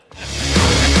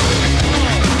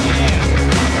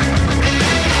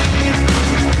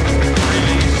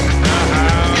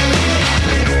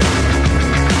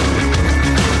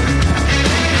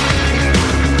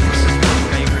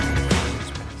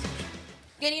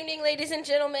evening, ladies and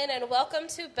gentlemen, and welcome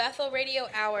to Bethel Radio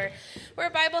Hour, where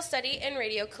Bible study and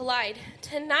radio collide.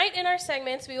 Tonight in our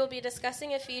segments, we will be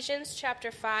discussing Ephesians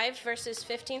chapter 5, verses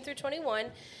 15 through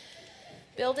 21,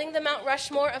 building the Mount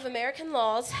Rushmore of American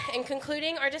laws, and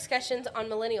concluding our discussions on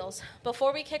millennials.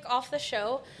 Before we kick off the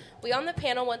show, we on the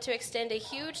panel want to extend a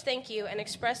huge thank you and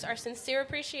express our sincere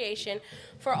appreciation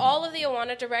for all of the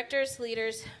Awana directors,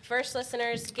 leaders, verse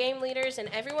listeners, game leaders, and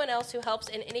everyone else who helps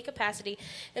in any capacity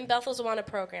in Bethel's Awana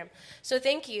program. So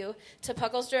thank you to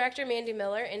Puckle's director, Mandy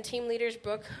Miller, and team leaders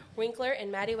Brooke Winkler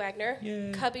and Maddie Wagner,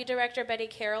 Yay. Cubby director Betty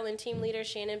Carroll, and team leaders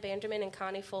Shannon Banderman and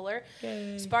Connie Fuller,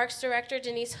 Yay. Sparks director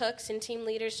Denise Hooks, and team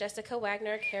leaders Jessica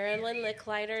Wagner, Carolyn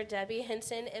Licklider, Debbie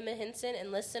Henson, Emma Henson,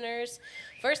 and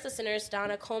first listeners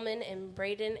Donna Coleman and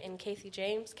Braden and Kathy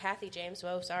James.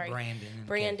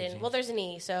 Brandon. Well, there's an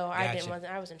E, so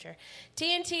Gotcha. I wasn't sure.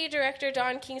 TNT director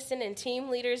Don Kingston and team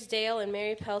leaders Dale and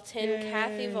Mary Pelton, Yay.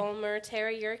 Kathy Volmer,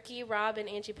 Tara Yerke, Rob and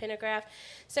Angie Pennegraph,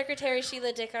 Secretary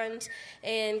Sheila Dickons,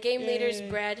 and game Yay. leaders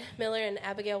Brad Miller and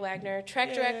Abigail Wagner, Trek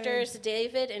Yay. directors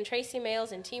David and Tracy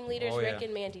Males, and team leaders Rick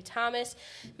and Mandy Thomas,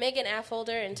 Megan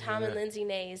Affolder and Tom and Lindsay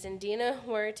Nays, and Dina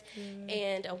Wirt,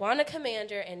 and Awana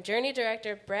Commander and Journey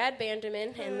director Brad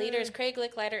Banderman, and leaders Craig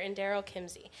Licklider and Daryl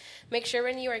Kimsey. Make sure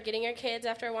when you are getting your kids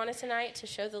after Awana tonight to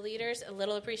show the leaders a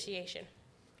little appreciation.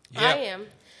 Yep. I am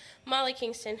Molly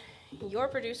Kingston, your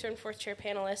producer and fourth chair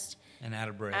panelist. And out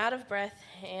of breath.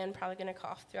 And probably going to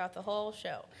cough throughout the whole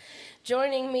show.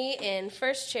 Joining me in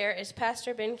first chair is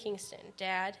Pastor Ben Kingston,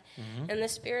 Dad, in the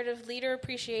spirit of Leader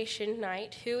Appreciation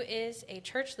Night, who is a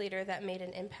church leader that made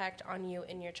an impact on you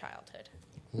in your childhood.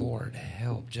 Lord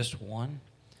help, just one?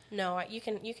 No, you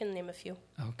can name a few.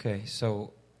 Okay,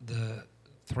 so the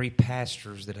three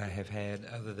pastors that I have had,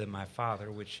 other than my father,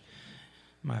 which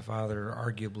my father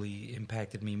arguably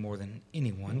impacted me more than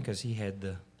anyone because he had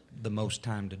the most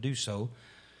time to do so.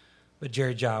 But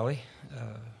Jerry Jolly,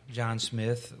 John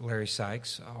Smith, Larry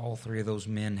Sykes, all three of those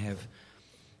men have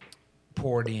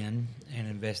poured in and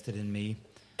invested in me.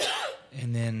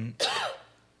 And then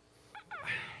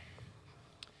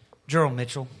Gerald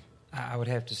Mitchell, I would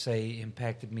have to say,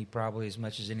 impacted me probably as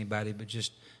much as anybody, but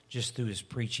just through his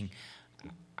preaching.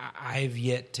 I've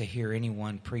yet to hear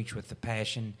anyone preach with the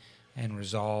passion and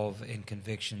resolve and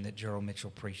conviction that Gerald Mitchell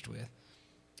preached with.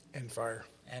 And fire.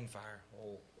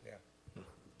 Oh, yeah.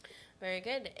 Very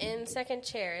good. In second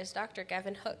chair is Dr.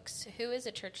 Gavin Hooks, who is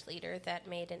a church leader that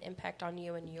made an impact on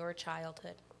you in your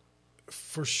childhood.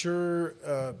 For sure,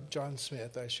 John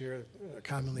Smith, I share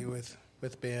commonly with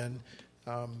Ben.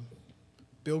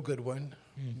 Bill Goodwin.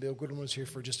 Bill Goodwin was here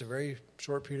for just a very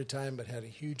short period of time, but had a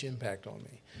huge impact on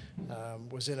me.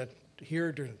 Was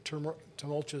here during a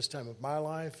tumultuous time of my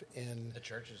life. And The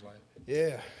church's life.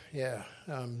 Yeah.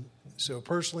 So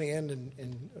personally and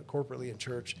in corporately in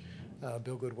church,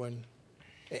 Bill Goodwin,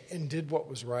 and did what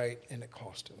was right, and it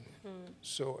cost him.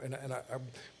 So, and I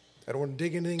don't want to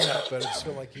dig anything up, but I just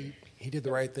feel like he did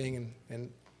the right thing,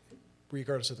 and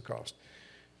regardless of the cost.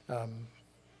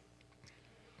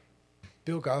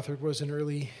 Bill Gothard was an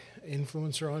early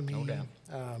influencer on me. No doubt.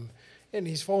 And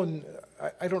he's fallen,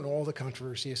 I don't know all the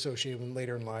controversy associated with him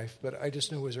later in life, but I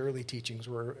just know his early teachings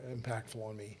were impactful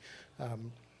on me.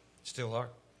 Still are,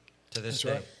 to this That's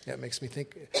day. right. Yeah, it makes me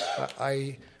think.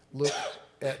 I look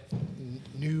at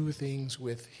new things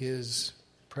with his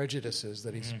prejudices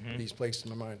that he's placed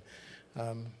in my mind.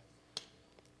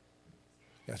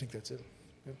 I think that's it.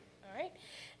 Yeah. All right.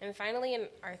 And finally, in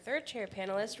our third chair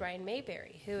panelist, Ryan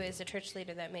Mayberry, who is a church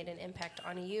leader that made an impact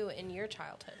on you in your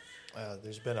childhood.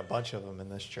 There's been a bunch of them in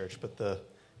this church, but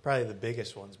probably the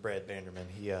biggest one's Brad Banderman.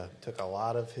 He took a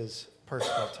lot of his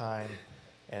personal time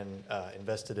and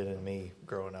invested it in me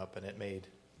growing up, and it made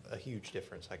a huge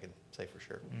difference, I can say for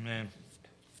sure. Man.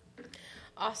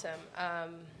 Awesome.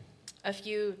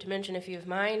 To mention a few of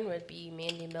mine would be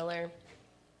Mandy Miller,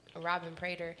 Robin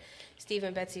Prater, Steve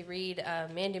and Betsy Reed.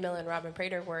 Mandy Miller and Robin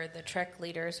Prater were the Trek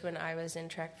leaders when I was in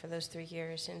Trek for those 3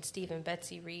 years, and Steve and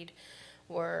Betsy Reed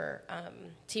were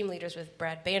team leaders with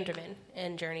Brad Banderman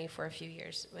and Journey for a few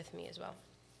years with me as well.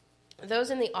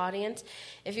 Those in the audience,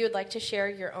 if you would like to share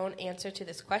your own answer to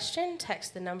this question,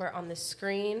 text the number on the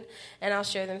screen, and I'll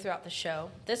share them throughout the show.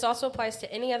 This also applies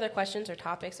to any other questions or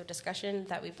topics of discussion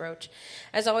that we broach.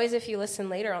 As always, if you listen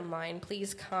later online,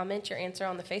 please comment your answer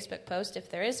on the Facebook post if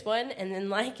there is one, and then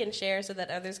like and share so that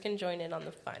others can join in on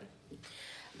the fun.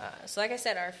 So like I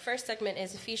said, our first segment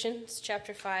is Ephesians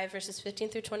chapter 5, verses 15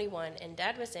 through 21, and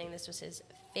Dad was saying this was his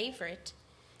favorite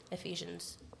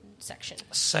Ephesians section.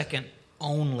 Second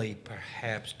only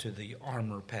perhaps to the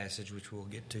armor passage, which we'll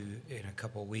get to in a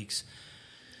couple of weeks.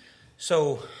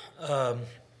 So,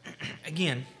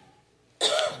 again,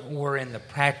 we're in the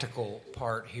practical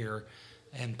part here,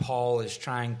 and Paul is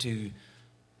trying to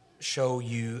show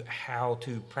you how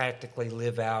to practically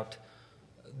live out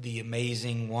the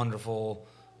amazing, wonderful,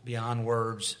 beyond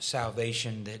words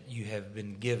salvation that you have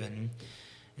been given.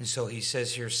 And so he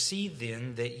says here, see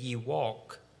then that ye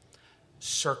walk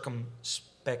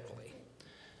circumspectly.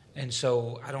 And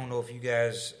so I don't know if you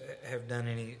guys have done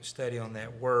any study on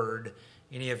that word.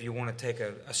 Any of you want to take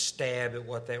a stab at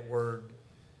what that word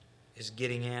is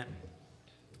getting at?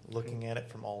 Looking at it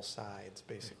from all sides,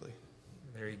 basically.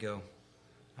 There you go.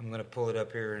 I'm going to pull it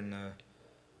up here in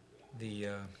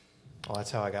Well,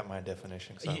 that's how I got my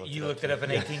definition. You looked it up in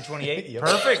 1828? Yep.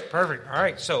 Perfect. All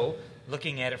right, so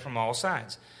looking at it from all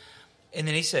sides. And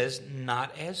then he says,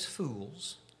 not as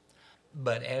fools,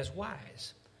 but as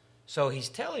wise. So he's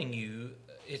telling you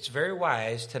it's very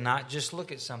wise to not just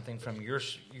look at something from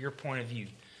your point of view.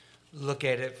 Look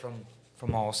at it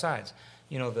from all sides.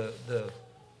 You know, the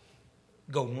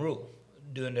golden rule,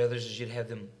 do unto others as you'd have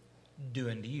them do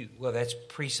unto you. Well, that's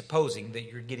presupposing that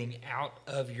you're getting out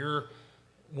of your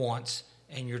wants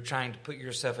and you're trying to put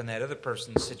yourself in that other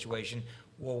person's situation.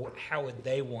 Well, how would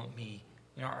they want me,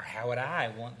 or how would I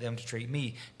want them to treat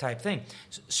me, type thing.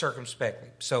 Circumspectly.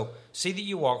 So, see that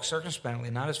you walk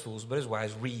circumspectly, not as fools, but as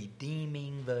wise,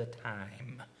 redeeming the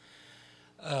time.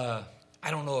 I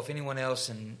don't know if anyone else,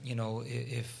 and,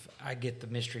 if I get the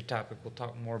mystery topic, we'll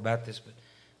talk more about this, but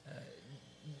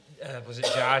was it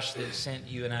Josh that sent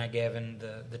you and I, Gavin,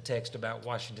 the text about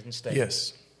Washington State?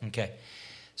 Yes. Okay.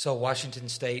 So Washington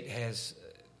State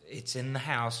it's in the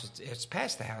House. It's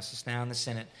passed the House. It's now in the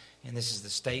Senate. And this is the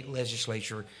state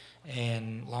legislature.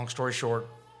 And long story short,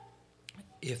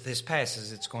 if this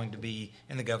passes, it's going to be,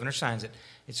 and the governor signs it,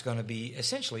 it's going to be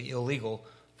essentially illegal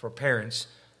for parents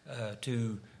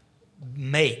to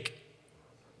make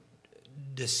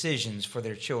decisions for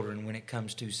their children when it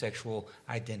comes to sexual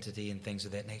identity and things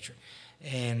of that nature.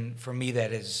 And for me,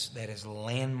 that is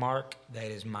landmark.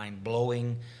 That is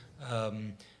mind-blowing.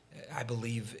 I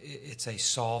believe it's a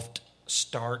soft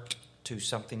start to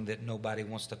something that nobody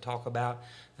wants to talk about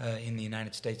in the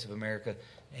United States of America.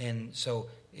 And so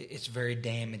it's very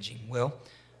damaging. Well,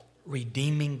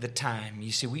 redeeming the time.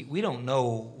 You see, we don't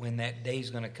know when that day's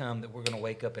going to come that we're going to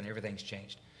wake up and everything's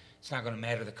changed. It's not going to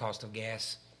matter the cost of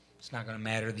gas. It's not going to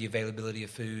matter the availability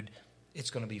of food. It's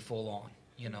going to be full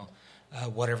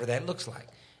on, whatever that looks like.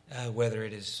 Whether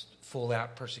it is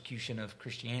full-out persecution of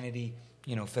Christianity,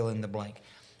 fill in the blank.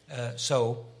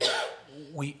 So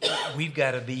we've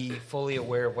got to be fully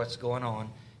aware of what's going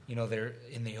on. There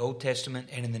in the Old Testament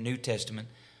and in the New Testament,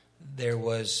 there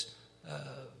was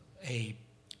a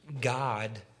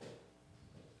God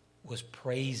was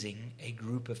praising a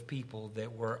group of people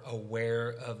that were aware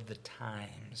of the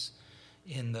times.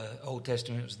 In the Old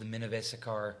Testament, it was the men of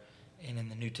Issachar, and in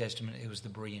the New Testament, it was the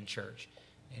Berean church.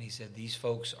 And he said, these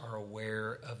folks are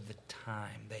aware of the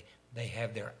time. They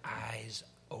have their eyes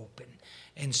open.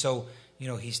 And so,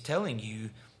 he's telling you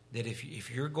that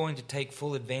if you're going to take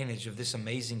full advantage of this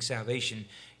amazing salvation,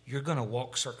 you're going to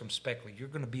walk circumspectly. You're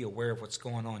going to be aware of what's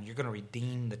going on. You're going to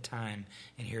redeem the time.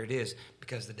 And here it is,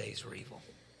 because the days are evil.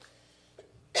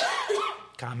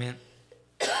 Comment?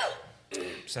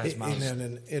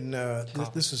 Amen. And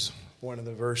this is one of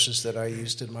the verses that I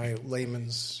used in my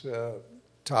layman's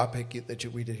topic that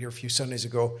we did here a few Sundays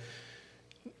ago.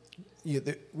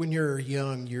 When you're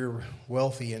young, you're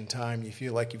wealthy in time. You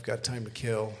feel like you've got time to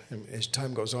kill. And as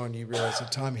time goes on, you realize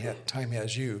that time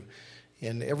has you.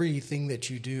 And everything that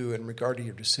you do in regard to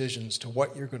your decisions to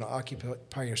what you're going to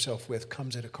occupy yourself with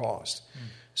comes at a cost.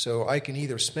 So I can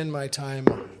either spend my time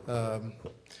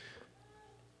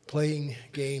playing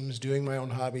games, doing my own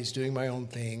hobbies, doing my own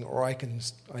thing, or I can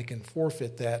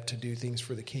forfeit that to do things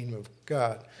for the kingdom of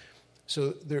God.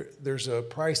 So there's a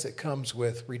price that comes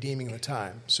with redeeming the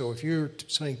time. So if you're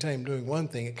spending time doing one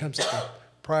thing, it comes at the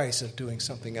price of doing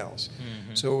something else.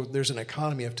 Mm-hmm. So there's an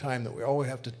economy of time that we always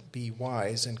have to be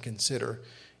wise and consider.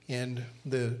 And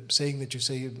the saying that you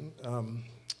say,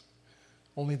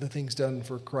 only the things done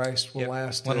for Christ will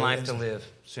last. One life to live,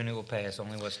 soon it will pass.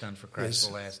 Only what's done for Christ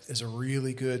will last. Is a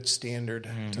really good standard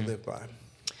to live by.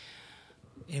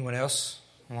 Anyone else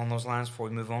along those lines before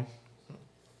we move on?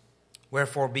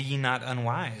 Wherefore be ye not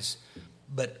unwise,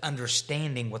 but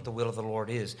understanding what the will of the Lord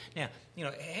is. Now,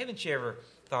 haven't you ever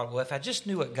thought, well, if I just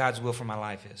knew what God's will for my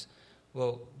life is?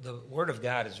 Well, the Word of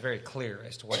God is very clear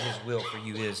as to what His will for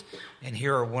you is. And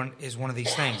here is one of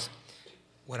these things.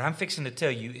 What I'm fixing to tell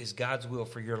you is God's will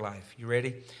for your life. You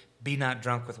ready? Be not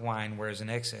drunk with wine, whereas in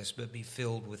excess, but be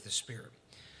filled with the Spirit.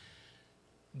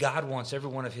 God wants every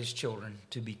one of His children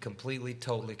to be completely,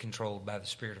 totally controlled by the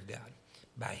Spirit of God,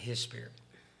 by His Spirit.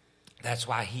 That's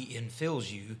why he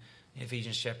infills you. In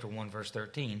Ephesians chapter 1, verse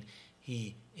 13,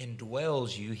 he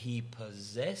indwells you. He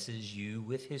possesses you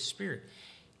with his Spirit.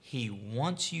 He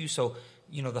wants you. So,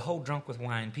 the whole drunk with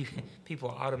wine, people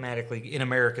automatically, in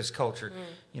America's culture,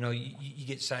 you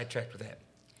get sidetracked with that.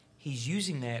 He's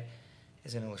using that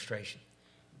as an illustration.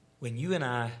 When you and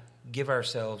I give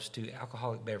ourselves to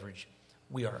alcoholic beverage,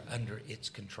 we are under its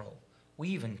control. We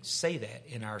even say that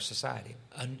in our society.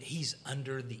 He's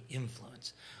under the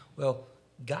influence. Well,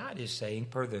 God is saying,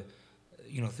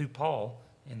 through Paul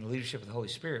and the leadership of the Holy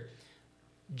Spirit,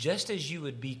 just as you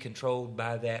would be controlled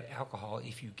by that alcohol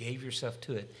if you gave yourself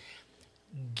to it,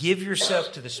 give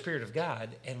yourself to the Spirit of God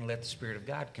and let the Spirit of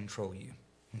God control you.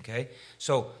 Okay?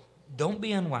 So don't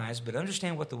be unwise, but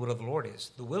understand what the will of the Lord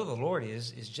is. The will of the Lord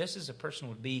is just as a person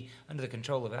would be under the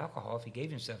control of alcohol if he gave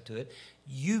himself to it,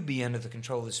 you be under the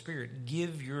control of the Spirit.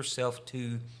 Give yourself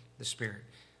to the Spirit.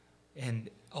 And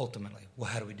ultimately, well,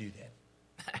 how do we do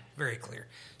that? Very clear.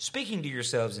 Speaking to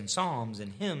yourselves in psalms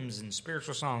and hymns and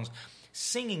spiritual songs,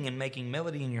 singing and making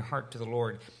melody in your heart to the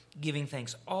Lord, giving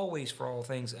thanks always for all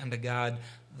things unto God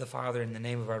the Father in the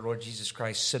name of our Lord Jesus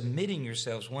Christ, submitting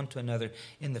yourselves one to another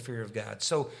in the fear of God.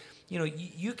 So,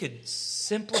 you could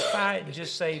simplify it and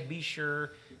just say, be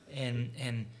sure,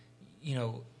 and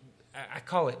I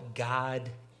call it God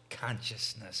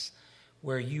consciousness,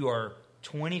 where you are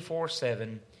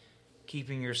 24/7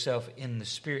 keeping yourself in the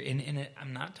Spirit. And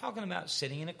I'm not talking about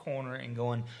sitting in a corner and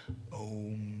going,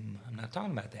 Om. I'm not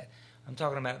talking about that. I'm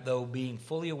talking about, though, being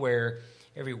fully aware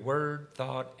every word,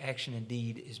 thought, action, and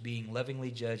deed is being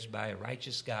lovingly judged by a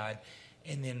righteous God,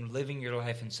 and then living your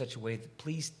life in such a way to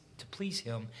please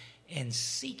Him and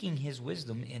seeking His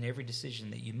wisdom in every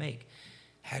decision that you make.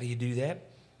 How do you do that?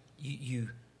 You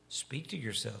speak to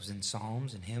yourselves in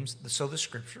psalms and hymns. So the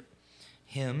Scripture,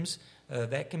 hymns,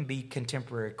 that can be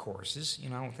contemporary choruses. I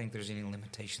don't think there's any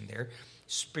limitation there.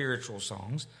 Spiritual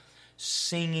songs,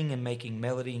 singing and making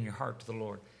melody in your heart to the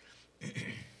Lord.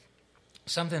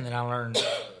 Something that I learned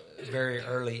very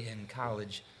early in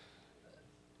college,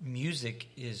 music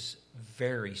is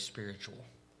very spiritual,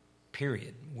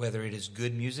 period, whether it is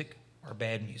good music or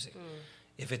bad music.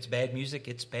 If it's bad music,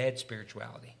 it's bad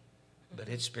spirituality, but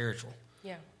it's spiritual.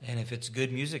 Yeah. And if it's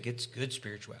good music, it's good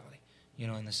spirituality,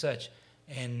 and the such.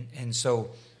 And so...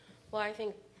 Well, I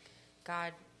think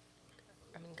God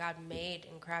made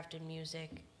and crafted music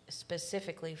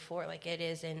specifically for, it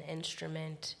is an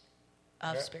instrument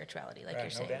of spirituality, like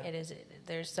you're saying. No, it is.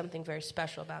 There's something very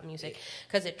special about music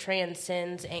because it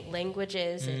transcends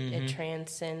languages. It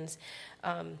transcends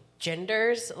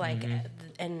genders,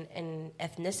 and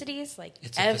ethnicities.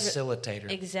 It's a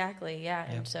facilitator. Exactly.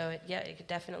 Yeah. And so it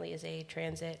definitely is a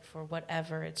transit for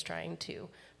whatever it's trying to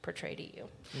portray to you.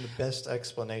 And the best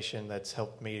explanation that's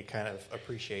helped me to kind of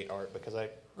appreciate art, because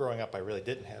growing up I really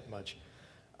didn't have much.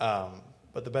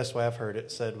 But the best way I've heard it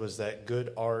said was that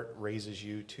good art raises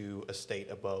you to a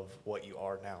state above what you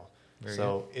are now. Very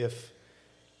so good. If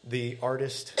the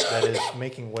artist that is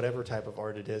making whatever type of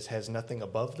art it is has nothing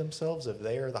above themselves, if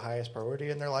they are the highest priority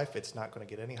in their life, it's not going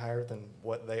to get any higher than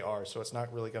what they are. So it's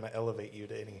not really going to elevate you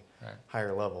to any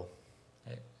higher level.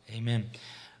 Amen.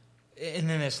 And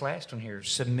then this last one here,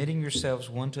 submitting yourselves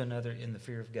one to another in the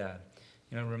fear of God.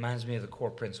 It reminds me of the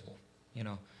core principle.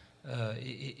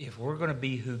 If we're going to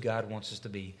be who God wants us to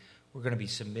be, we're going to be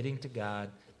submitting to God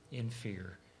in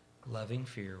fear, loving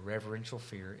fear, reverential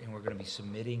fear, and we're going to be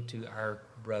submitting to our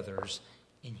brothers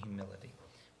in humility.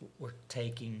 We're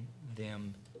taking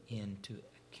them into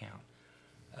account.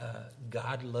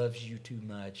 God loves you too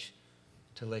much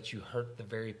to let you hurt the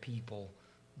very people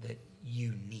that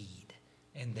you need,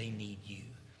 and they need you.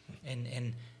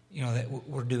 And that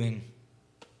we're doing.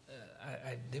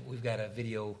 We've got a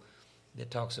video that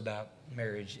talks about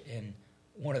marriage, and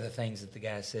one of the things that the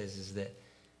guy says is that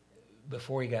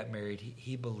before he got married,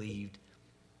 he believed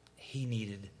he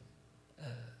needed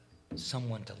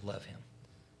someone to love him.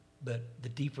 But the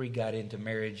deeper he got into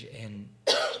marriage and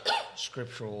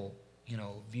scriptural,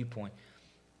 viewpoint,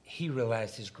 he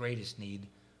realized his greatest need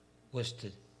was to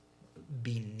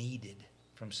be needed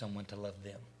from someone to love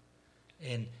them.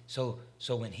 And so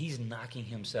when he's knocking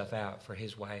himself out for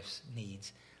his wife's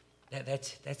needs,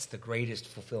 that's the greatest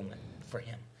fulfillment for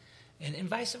him. And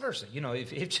vice versa.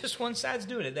 If just one side's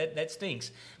doing it, that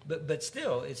stinks. But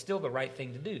still, it's still the right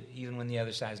thing to do, even when the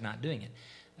other side's not doing it.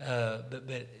 But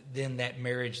then that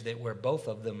marriage where both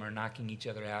of them are knocking each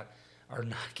other out, are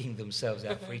knocking themselves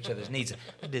out for each other's needs.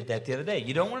 I did that the other day.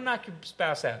 You don't want to knock your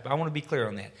spouse out, but I want to be clear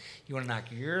on that. You want to knock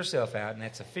yourself out, and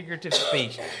that's a figurative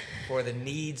speech for the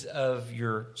needs of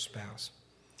your spouse.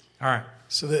 All right.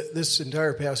 So this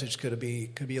entire passage could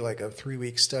be like a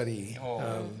 3-week study,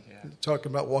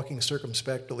 talking about walking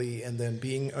circumspectly and then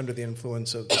being under the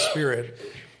influence of the Spirit.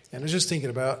 And I was just thinking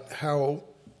about how,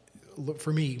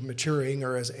 for me, maturing,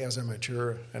 or as I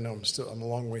mature, I know I'm a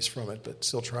long ways from it, but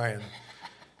still trying.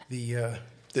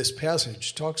 This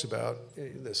passage talks about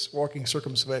this walking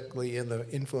circumspectly in the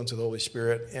influence of the Holy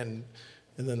Spirit, and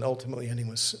then ultimately ending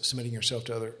with submitting yourself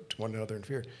to one another in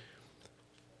fear.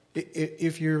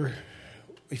 If you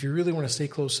really want to stay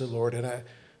close to the Lord, and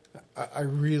I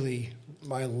really,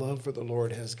 my love for the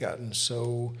Lord has gotten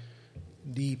so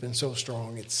deep and so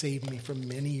strong. It saved me from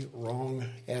many wrong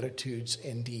attitudes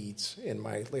and deeds in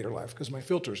my later life, because my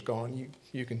filter's gone.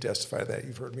 You can testify that.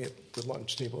 You've heard me at the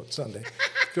lunch table at Sunday.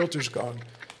 Filter's gone.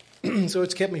 So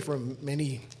it's kept me from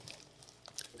many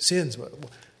sins.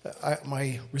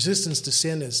 My resistance to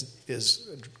sin is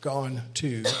gone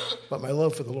too, but my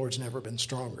love for the Lord's never been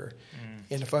stronger.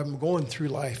 And if I'm going through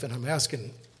life and I'm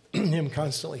asking Him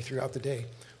constantly throughout the day,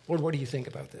 Lord, what do you think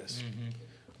about this? Mm-hmm.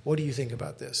 What do you think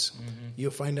about this? Mm-hmm.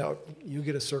 You'll find out. You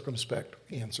get a circumspect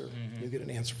answer. Mm-hmm. You'll get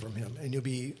an answer from Him, and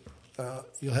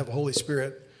you'll have a Holy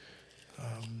Spirit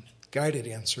guided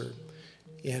answer.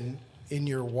 And in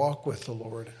your walk with the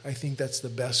Lord, I think that's the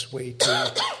best way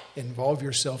to involve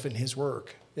yourself in His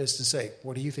work, is to say,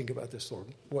 what do you think about this, Lord?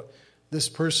 What this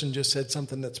person just said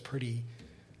something that's pretty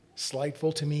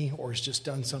slightful to me, or has just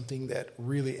done something that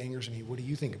really angers me. What do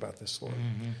you think about this, Lord?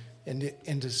 Mm-hmm.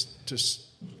 And just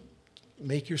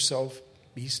make yourself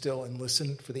be still and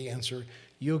listen for the answer.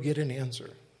 You'll get an answer.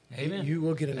 Amen. You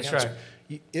will get an answer.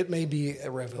 Right. It may be a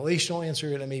revelational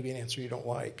answer, and it may be an answer you don't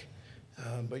like,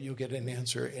 but you'll get an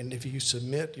answer. And if you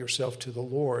submit yourself to the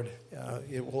Lord,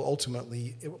 it will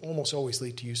almost always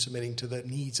lead to you submitting to the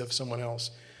needs of someone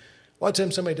else. A lot of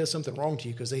times somebody does something wrong to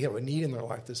you because they have a need in their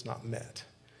life that's not met,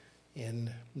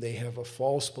 and they have a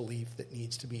false belief that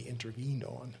needs to be intervened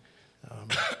on.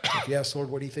 If you ask the Lord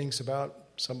what He thinks about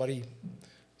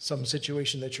some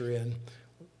situation that you're in,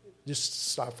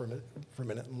 just stop for a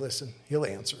minute and listen. He'll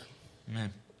answer.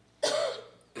 Amen.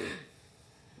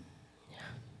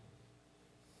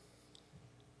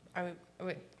 Are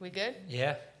we good?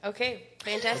 Yeah. Okay,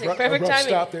 fantastic. Perfect timing.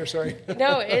 Stop there, sorry.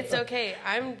 No, it's okay.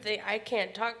 I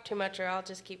can't talk too much or I'll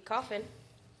just keep coughing.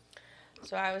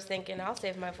 So I was thinking I'll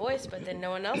save my voice, but then no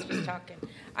one else was talking.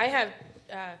 I have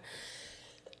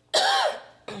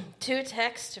 2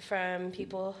 texts from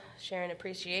people sharing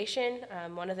appreciation.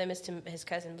 One of them is to his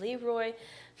cousin Leroy,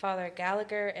 Father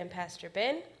Gallagher, and Pastor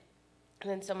Ben. And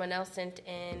then someone else sent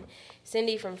in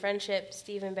Cindy from Friendship,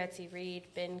 Stephen, Betsy Reed,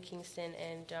 Ben Kingston,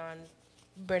 and Don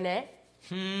Burnett.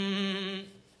 Is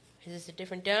this a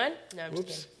different Don? No, I'm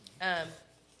just kidding.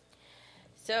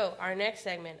 So our next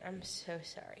segment, I'm so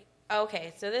sorry.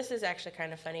 Okay, so this is actually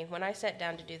kind of funny. When I sat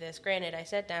down to do this, granted, I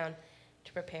sat down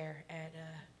to prepare at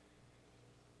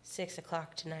 6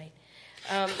 o'clock tonight.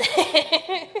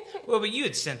 Well, but you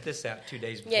had sent this out 2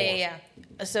 days before. Yeah.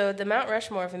 So the Mount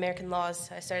Rushmore of American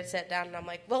laws, I sat down and I'm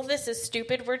like, well, this is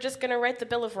stupid. We're just going to write the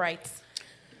Bill of Rights.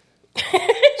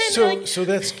 So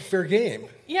that's fair game.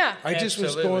 Yeah. I just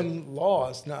was going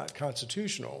laws, not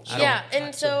constitutional. So. Yeah,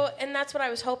 and that's what I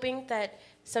was hoping, that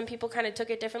some people kind of took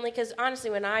it differently, because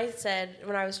honestly, when I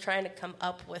was trying to come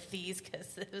up with these,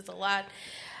 because it was a lot,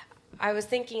 I was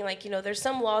thinking, there's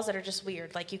some laws that are just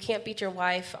weird. Like, you can't beat your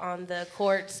wife on the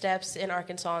court steps in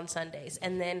Arkansas on Sundays.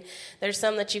 And then there's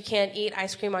some that you can't eat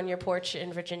ice cream on your porch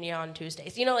in Virginia on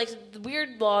Tuesdays.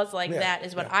 Weird laws like that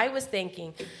is what I was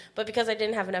thinking. But because I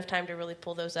didn't have enough time to really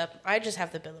pull those up, I just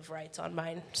have the Bill of Rights on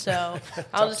mine. So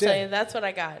I'll just tell you, that's what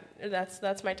I got.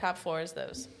 That's my top 4 is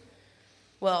those.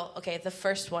 Well, okay, the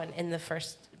first one in the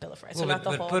first Bill of Rights. Well, so not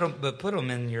the whole. Put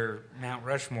them in your Mount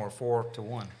Rushmore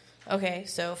 4-1. Okay,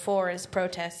 so 4 is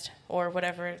protest or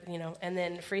whatever, and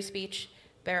then free speech,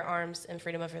 bear arms, and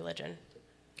freedom of religion.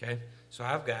 Okay, so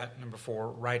I've got number 4,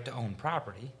 right to own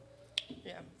property.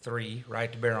 Yeah. 3,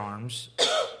 right to bear arms.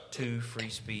 2, free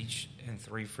speech, and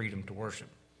 3, freedom to worship.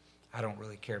 I don't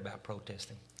really care about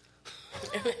protesting.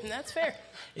 That's fair.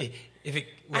 I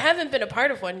haven't been a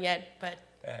part of one yet, but...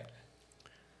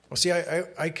 Well, see,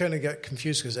 I kind of got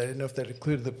confused because I didn't know if that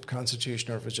included the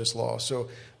Constitution or if it's just law. So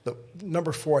the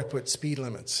number 4, I put speed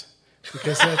limits,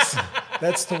 because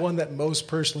that's the one that most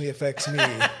personally affects me,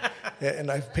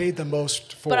 and I've paid the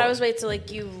most for. But I was waiting, so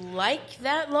you like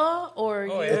that law, or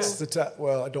you? It's the top.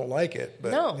 Well, I don't like it,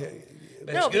 but no.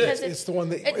 But no, because it's the one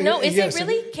that. Is yes, it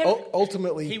really?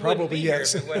 Ultimately, probably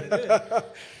yes.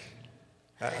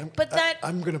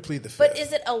 I'm going to plead the fifth. But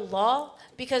is it a law?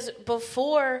 Because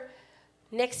before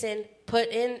Nixon put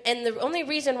in, and the only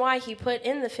reason why he put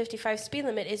in the 55 speed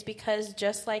limit is because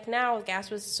just like now,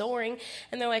 gas was soaring,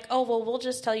 and they're like, oh, well, we'll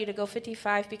just tell you to go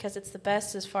 55 because it's the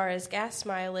best as far as gas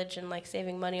mileage and like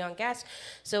saving money on gas.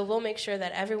 So we'll make sure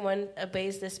that everyone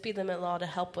obeys the speed limit law to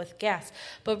help with gas.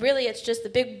 But really, it's just the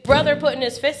big brother putting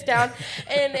his fist down,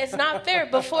 and it's not fair.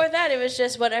 Before that, it was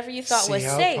just whatever you thought was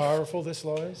safe. See how powerful this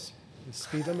law is? The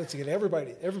speed limits, again,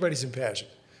 everybody's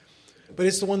impassioned. But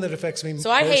it's the one that affects me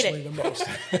personally the most.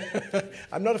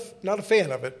 I'm not a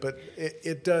fan of it, but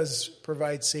it does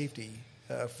provide safety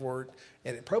for,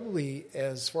 and it probably,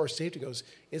 as far as safety goes,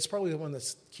 it's probably the one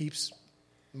that keeps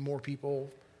more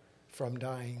people from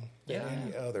dying than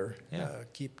any other.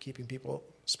 Keeping people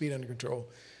speed under control.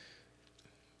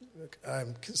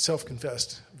 I'm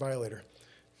self-confessed violator.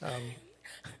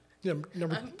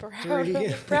 Number I'm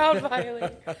three. proud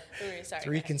violator. Sorry,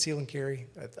 3, conceal and carry.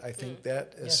 I think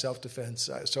that is self-defense.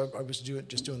 So I was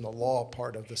just doing the law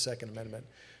part of the Second Amendment.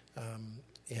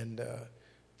 And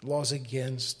laws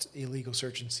against illegal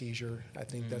search and seizure. I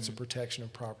think that's a protection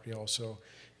of property also.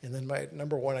 And then my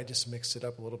number 1, I just mixed it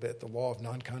up a little bit, the law of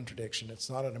non-contradiction. It's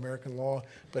not an American law,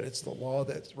 but it's the law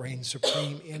that reigns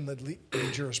supreme in the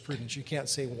jurisprudence. You can't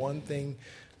say one thing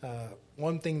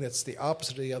that's the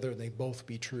opposite of the other, and they both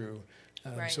be true.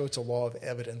 Right. So it's a law of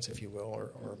evidence, if you will,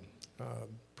 or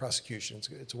prosecution.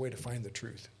 It's a way to find the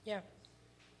truth. Yeah.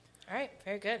 All right.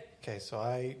 Very good. Okay, so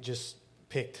I just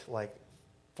picked like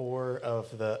 4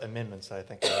 of the amendments that I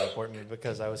think are important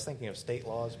because I was thinking of state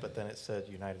laws, but then it said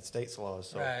United States laws,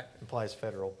 so it implies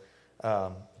federal.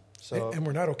 And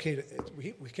we're not okay to,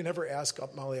 we can never ask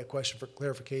Molly a question for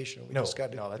clarification. No,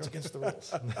 that's against the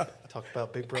rules. Talk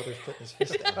about Big Brother's putting his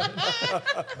fist down.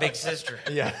 Big sister.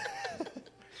 Yeah.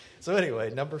 So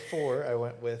anyway, number 4, I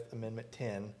went with Amendment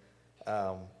 10.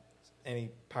 Any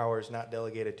powers not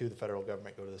delegated to the federal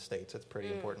government go to the states. That's a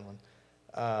pretty important one.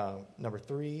 Number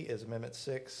 3 is Amendment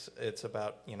 6. It's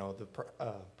about the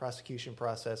prosecution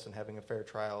process and having a fair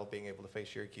trial, being able to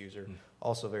face your accuser.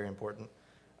 Also very important.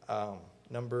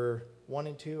 Number 1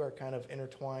 and 2 are kind of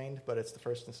intertwined, but it's the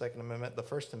First and Second Amendment. The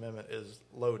First Amendment is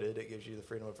loaded. It gives you the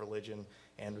freedom of religion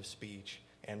and of speech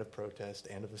and of protest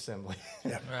and of assembly.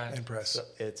 And press. So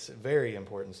it's very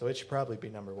important. So it should probably be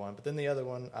number 1. But then the other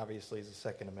one, obviously, is the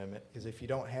Second Amendment, because if you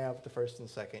don't have the First and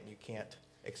Second, you can't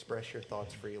express your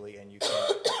thoughts freely and you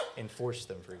can't enforce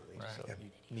them freely. Right. So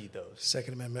you need those.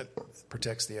 Second Amendment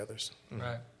protects the others.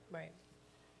 Right.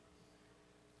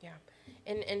 Yeah.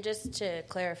 And just to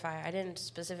clarify, I didn't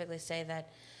specifically say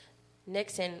that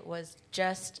Nixon was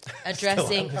just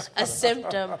addressing a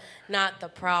symptom, not the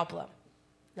problem.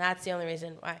 That's the only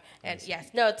reason why. And yes,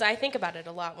 I think about it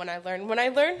a lot when I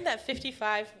learned that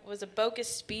 55 was a bogus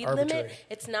speed limit.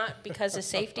 It's not because of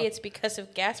safety; it's because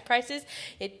of gas prices.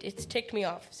 It's ticked me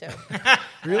off. So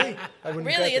really, I wouldn't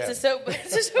really, it's a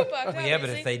soapbox. Well, yeah, but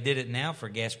if they did it now for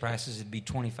gas prices, it'd be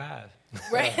 25.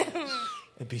 Right.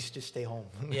 It'd be just stay home.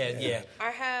 Yeah.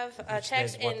 I have a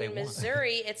text in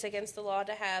Missouri. It's against the law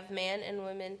to have men and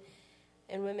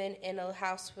women in a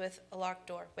house with a locked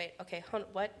door. Wait, okay,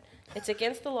 what? It's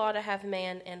against the law to have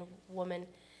man and woman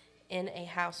in a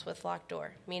house with locked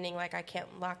door, meaning like I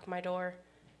can't lock my door.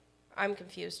 I'm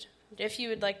confused. If you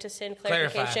would like to send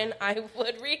clarification, I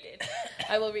would read it.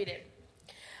 I will read it.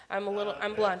 I'm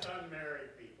blunt.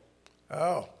 Unmarried people.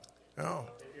 Oh.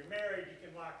 If you're married, you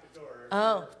can lock the door.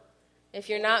 Oh. If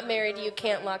you're not married, you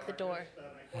can't lock the door.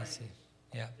 I see.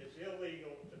 Yeah. It's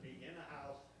illegal to be in a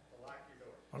house to lock your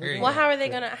door. Well, how are they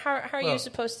going to, how are you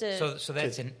supposed to? So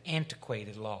that's an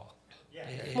antiquated law.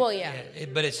 Yeah.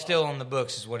 But it's still on the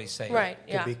books, is what he's saying. Right,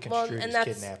 Could be construed as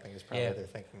kidnapping is probably their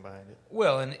thinking behind it.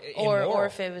 Well, and or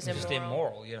if it was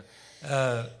immoral. Just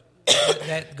immoral,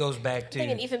 that goes back to. I'm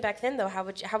thinking even back then, though, how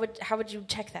would you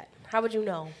check that? How would you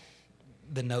know?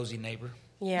 The nosy neighbor.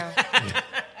 Yeah.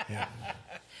 Yeah.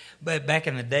 But back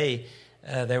in the day,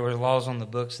 there were laws on the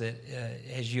books that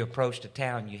as you approached a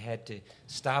town, you had to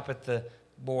stop at the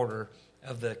border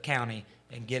of the county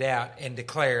and get out and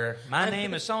declare, my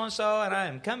name is so-and-so, and I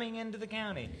am coming into the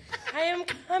county.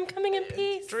 I'm coming in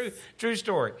peace. True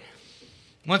story.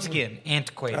 Once again,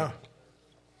 antiquated. Oh.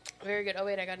 Very good. Oh,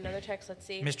 wait, I got another text. Let's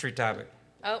see. Mystery topic.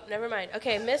 Oh, never mind.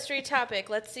 Okay, mystery topic.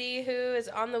 Let's see who is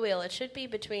on the wheel. It should be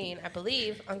between, I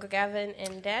believe, Uncle Gavin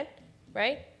and Dad,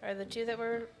 right? Are the two that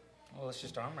were... Well, let's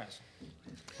just arm wrestle.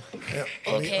 Yeah.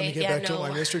 Let me get back to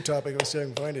my mystery topic. Let's see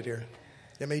if I can find it here.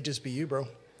 It may just be you, bro.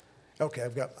 Okay,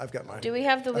 I've got mine. Do we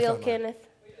have the wheel, Kenneth?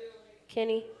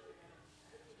 Kenny?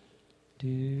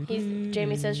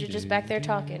 Jamie says you're just back there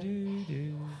talking.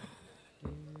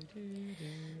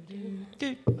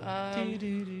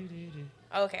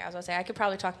 Okay, I was going to say, I could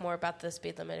probably talk more about the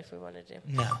speed limit if we wanted to.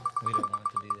 No, we don't want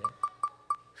to do that.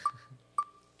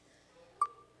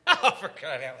 For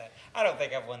crying out loud. I don't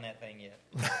think I've won that thing yet.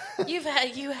 You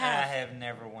I have. have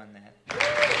never won that.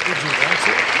 Did you want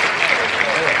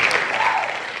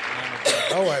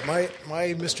to? All right,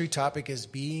 my mystery topic is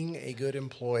being a good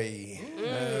employee.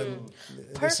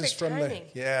 Perfect timing.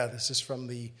 This is from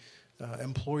the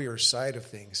employer side of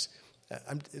things.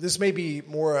 This may be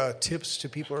more tips to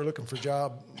people who are looking for a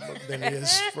job than it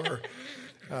is for.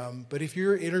 But if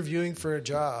you're interviewing for a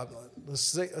job,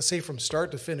 let's say from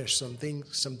start to finish, some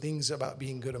things about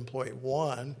being a good employee.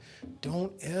 One,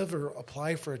 don't ever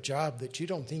apply for a job that you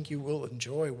don't think you will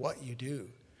enjoy what you do.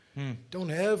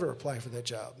 Don't ever apply for that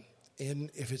job.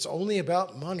 And if it's only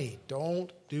about money,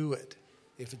 don't do it.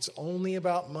 If it's only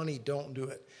about money, don't do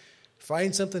it.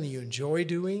 Find something that you enjoy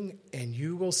doing, and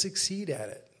you will succeed at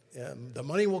it. The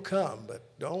money will come, but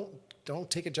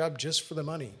don't take a job just for the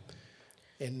money.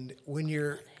 And when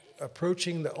you're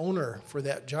approaching the owner for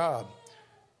that job,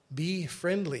 be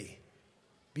friendly.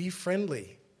 Be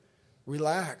friendly.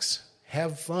 Relax.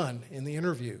 Have fun in the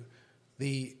interview.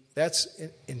 That's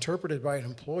interpreted by an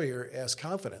employer as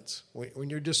confidence. When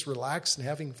you're just relaxed and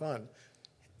having fun,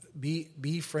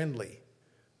 be friendly.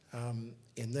 And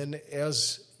then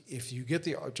if you get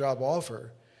the job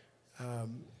offer,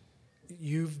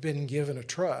 you've been given a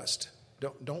trust.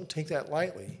 Don't take that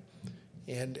lightly.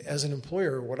 And as an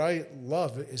employer, what I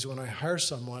love is when I hire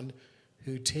someone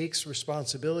who takes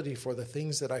responsibility for the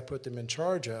things that I put them in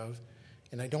charge of,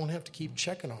 and I don't have to keep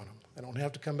checking on them. I don't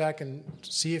have to come back and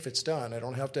see if it's done. I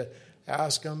don't have to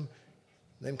ask them,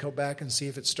 then go back and see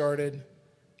if it started,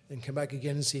 then come back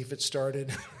again and see if it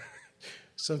started.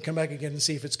 So come back again and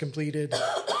see if it's completed.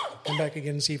 Come back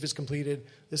again and see if it's completed.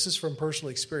 This is from personal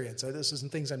experience. This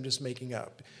isn't things I'm just making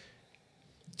up.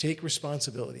 Take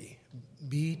responsibility.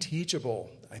 Be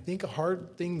teachable. I think a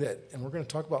hard thing and we're going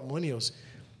to talk about millennials,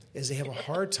 is they have a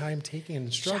hard time taking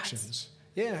instructions. Shots.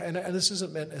 Yeah, and this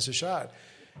isn't meant as a shot.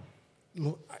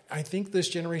 I think this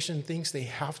generation thinks they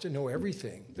have to know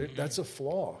everything. That's a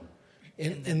flaw.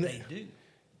 And they do.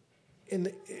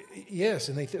 Yes,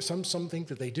 and some think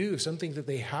that they do. Some think that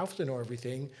they have to know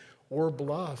everything, or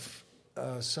bluff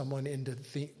someone into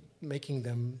making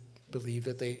them believe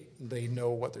that they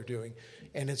know what they're doing.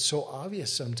 And it's so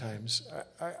obvious sometimes.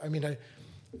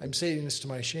 I'm saying this to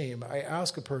my shame. I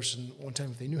asked a person one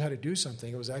time if they knew how to do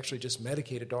something. It was actually just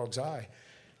medicate a dog's eye.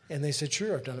 And they said,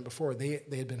 sure, I've done it before. They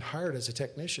had been hired as a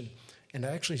technician. And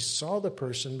I actually saw the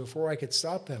person, before I could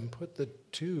stop them, put the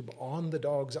tube on the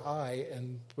dog's eye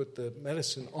and put the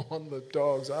medicine on the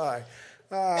dog's eye.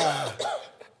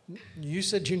 You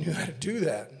said you knew how to do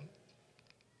that.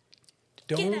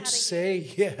 Don't say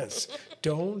yes.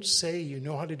 Don't say you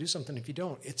know how to do something if you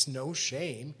don't. It's no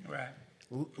shame. Right.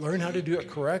 Learn how to do it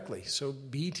correctly. So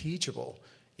be teachable.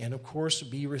 And, of course,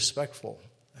 be respectful.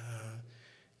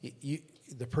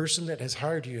 The person that has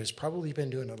hired you has probably been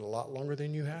doing it a lot longer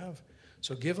than you have.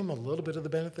 So give them a little bit of the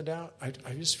benefit of the doubt.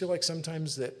 I just feel like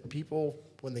sometimes that people,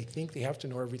 when they think they have to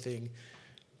know everything,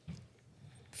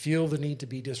 feel the need to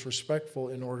be disrespectful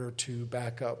in order to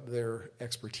back up their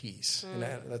expertise. And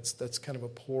that's kind of a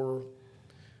poor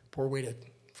way to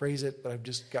phrase it, but I've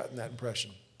just gotten that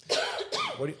impression.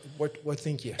 What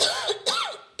think you?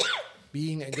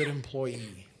 Being a good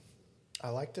employee. I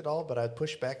liked it all, but I'd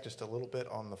push back just a little bit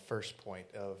on the first point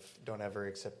of don't ever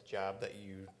accept a job that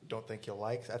you don't think you'll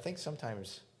like. I think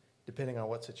sometimes, depending on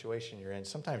what situation you're in,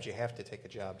 sometimes you have to take a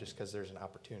job just because there's an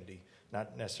opportunity,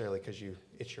 not necessarily because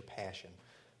it's your passion.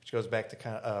 Which goes back to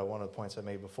kind of one of the points I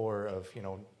made before of,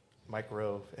 Mike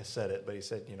Rowe has said it, but he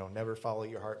said, never follow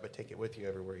your heart, but take it with you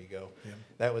everywhere you go. Yeah.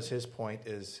 That was his point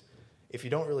is, if you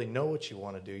don't really know what you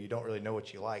want to do, you don't really know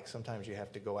what you like, sometimes you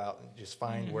have to go out and just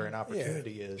find where an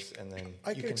opportunity is, and then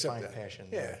you can find passion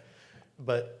there.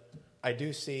 But I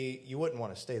do see you wouldn't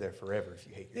want to stay there forever if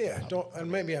you hate your job. And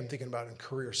maybe I'm thinking about it in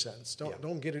career sense.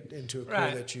 Don't get it into a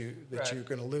career that you're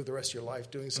going to live the rest of your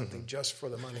life doing something just for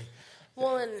the money.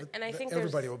 Well, and I think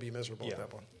everybody will be miserable at that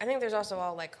point. I think there's also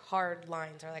all like hard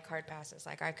lines or like hard passes.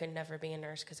 Like I could never be a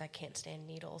nurse because I can't stand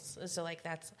needles. So like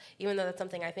that's, even though that's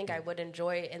something I think I would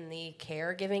enjoy in the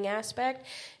caregiving aspect,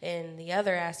 in the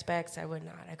other aspects I would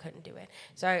not. I couldn't do it.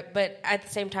 So, but at the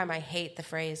same time, I hate the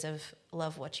phrase of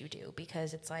love what you do,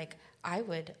 because it's like I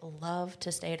would love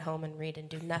to stay at home and read and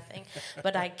do nothing,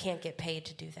 but I can't get paid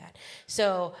to do that.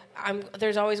 So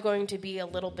there's always going to be a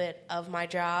little bit of my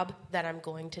job that I'm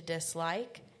going to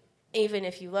dislike. Even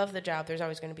if you love the job, there's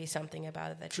always going to be something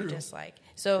about it that you dislike.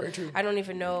 So I don't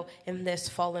even know in this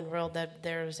fallen world that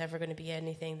there's ever going to be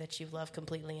anything that you love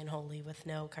completely and wholly with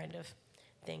no kind of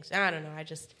things. I don't know.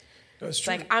 It's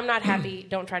like, I'm not happy.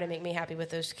 Don't try to make me happy with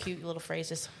those cute little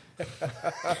phrases.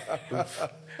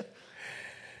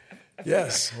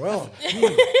 Yes. Well,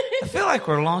 I feel like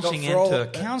we're launching for all into a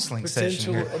counseling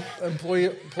session potential here.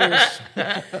 employers.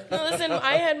 No, listen,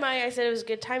 I said it was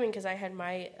good timing because I had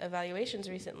my evaluations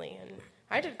recently, and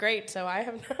I did great, so I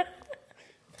have not.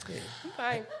 I'm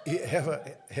fine. You have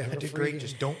a I did free- great.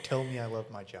 Just don't tell me I love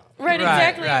my job. Right, Right,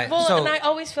 exactly. right. Well, So- and I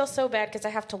always feel so bad because I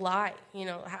have to lie. You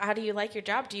know, how do you like your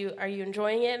job? Are you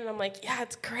enjoying it? And I'm like, yeah,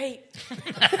 it's great.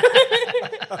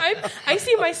 I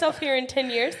see myself here in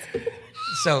 10 years.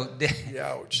 So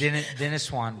Ouch. Dennis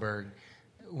Swanberg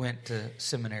went to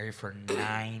seminary for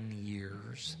 9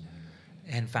 years,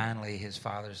 and finally his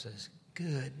father says,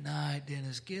 "Good night,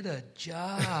 Dennis. Get a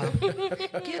job.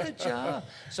 Get a job."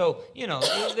 So,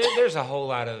 there's a whole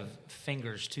lot of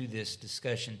fingers to this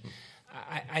discussion.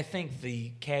 I think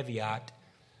the caveat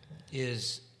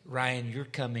is, Ryan, you're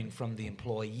coming from the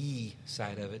employee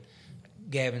side of it.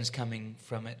 Gavin's coming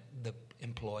from the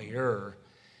employer.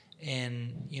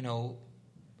 And,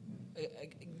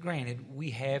 granted,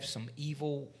 we have some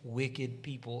evil, wicked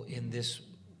people in this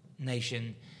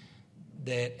nation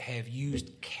that have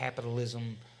used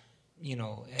capitalism,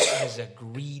 as a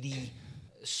greedy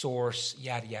source,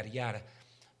 yada, yada, yada.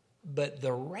 But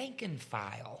the rank and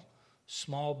file,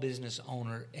 small business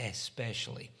owner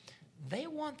especially, they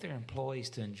want their employees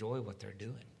to enjoy what they're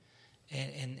doing.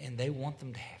 And they want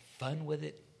them to have fun with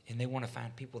it, and they want to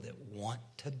find people that want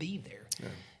to be there. Yeah.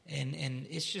 And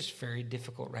it's just very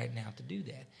difficult right now to do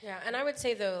that. Yeah, and I would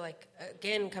say, though,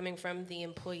 again, coming from the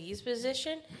employee's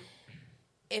position,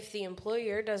 if the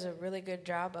employer does a really good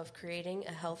job of creating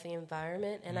a healthy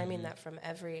environment, and I mean that from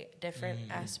every different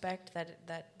aspect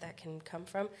that can come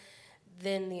from,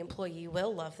 then the employee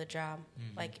will love the job.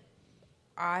 Like,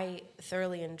 I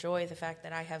thoroughly enjoy the fact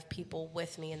that I have people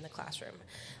with me in the classroom.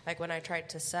 Like when I tried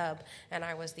to sub and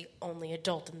I was the only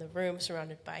adult in the room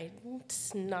surrounded by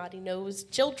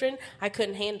snotty-nosed children, I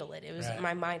couldn't handle it. It was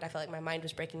my mind. I felt like my mind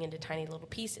was breaking into tiny little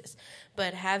pieces.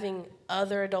 But having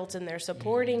other adults in there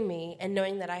supporting me and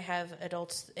knowing that I have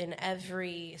adults in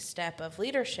every step of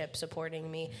leadership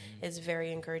supporting me is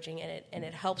very encouraging, and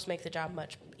it helps make the job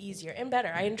much easier and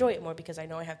better. I enjoy it more because I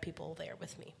know I have people there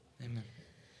with me. Amen.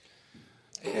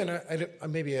 And I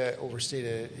maybe I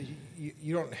overstated it.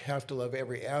 You don't have to love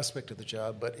every aspect of the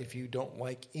job, but if you don't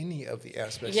like any of the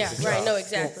aspects of the job, no,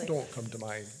 exactly. don't come to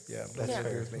mind. Yeah, that's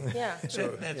fair with me. Yeah.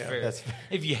 So, That's yeah. fair.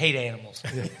 If you hate animals,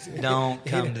 don't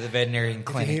come to the veterinarian If you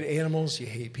clinic. hate animals, you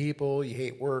hate people, you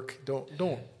hate work,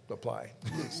 don't apply.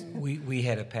 We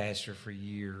had a pastor for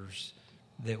years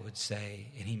that would say,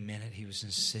 and he meant it, he was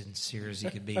as sincere as he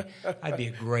could be, I'd be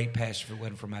a great pastor if it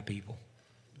wasn't for my people.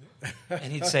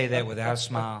 And he'd say that without a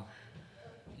smile.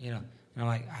 And I'm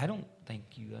like, I don't think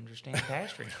you understand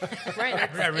pastoring. Right.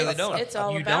 I really don't. It's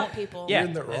all You about don't? people. Yeah, You're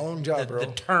in the wrong job, bro.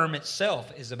 The term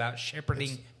itself is about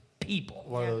shepherding people.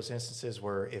 One of those instances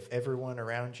where if everyone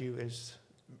around you is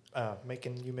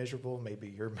making you miserable, maybe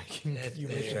you're making you That's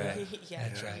miserable. right. Yeah,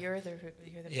 That's right. you're the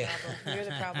Yeah. problem. You're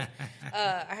the problem.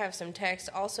 I have some text.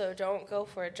 Also, don't go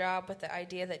for a job with the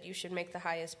idea that you should make the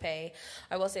highest pay.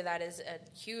 I will say that is a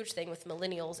huge thing with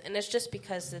millennials, and it's just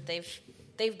because that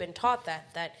they've been taught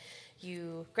that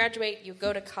you graduate, you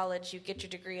go to college, you get your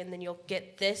degree, and then you'll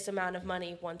get this amount of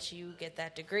money once you get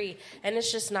that degree. And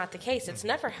it's just not the case. It's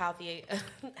never how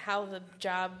the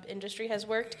job industry has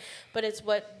worked, but it's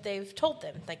what they've told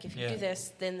them. Like, if you do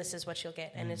this, then this is what you'll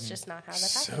get. And it's just not how that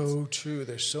happens. So true.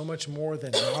 There's so much more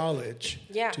than knowledge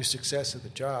to success at the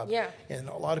job. Yeah. And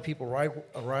a lot of people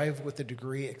arrive with the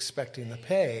degree expecting the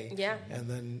pay, and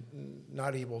then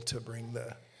not able to bring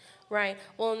the... Right.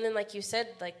 Well, and then like you said,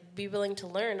 be willing to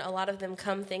learn. A lot of them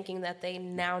come thinking that they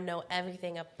now know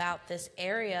everything about this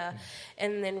area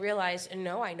and then realize,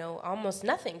 no, I know almost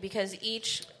nothing, because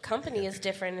each company is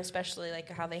different, especially like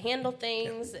how they handle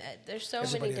things. There's so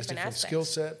Everybody many has different aspects. skill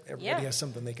set. Everybody has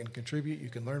something they can contribute, you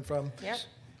can learn from. Yeah.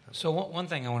 So one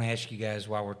thing I want to ask you guys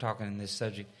while we're talking in this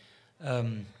subject,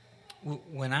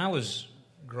 when I was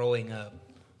growing up,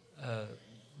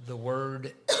 the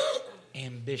word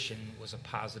ambition was a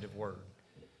positive word.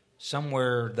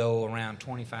 Somewhere, though, around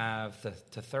 25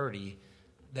 to 30,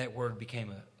 that word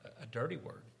became a dirty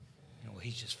word.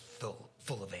 He's just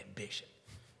full of ambition.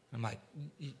 I'm like,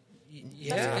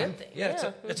 yeah. That's a good thing.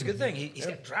 Yeah, that's a good thing. He's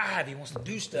got drive. He wants to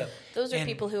do stuff. Those are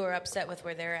people who are upset with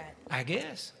where they're at. I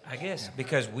guess,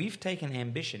 because we've taken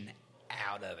ambition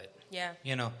out of it. Yeah.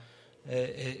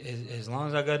 As long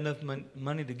as I got enough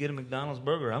money to get a McDonald's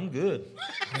burger, I'm good.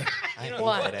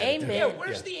 Amen. Yeah,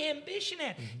 where's the ambition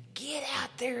at? Get out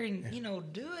there and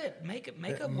do it. Make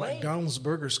a way. McDonald's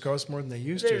burgers cost more than they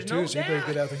used There's to, too. no So you better doubt.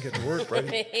 get out there and get to work,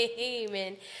 buddy.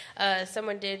 Amen.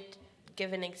 Someone did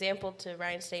give an example to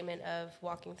Ryan's statement of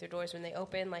walking through doors when they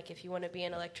open. Like if you want to be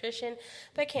an electrician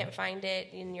but can't find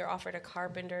it and you're offered a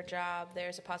carpenter job,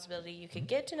 there's a possibility you could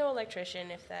get to know electrician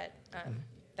if that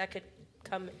that could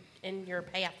come in your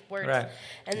path words. Right.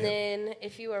 And then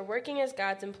if you are working as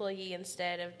God's employee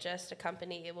instead of just a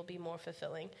company, it will be more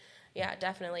fulfilling. Yeah,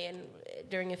 definitely. And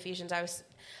during Ephesians,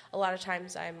 a lot of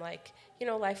times I'm like,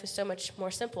 life was so much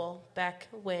more simple back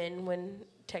when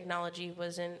technology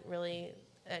wasn't really,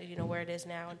 where it is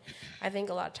now. And I think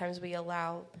a lot of times we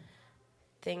allow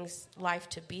life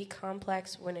to be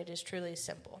complex when it is truly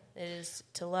simple. It is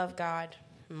to love God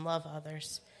and love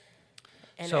others.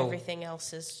 And everything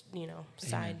else is,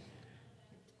 side.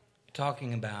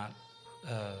 Talking about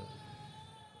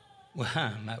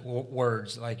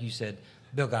words, like you said,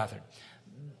 Bill Gothard.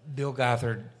 Bill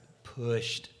Gothard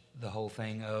pushed the whole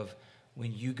thing of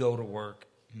when you go to work,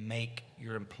 make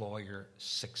your employer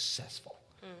successful.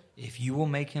 If you will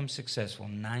make him successful,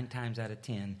 9 times out of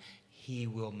 10, he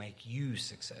will make you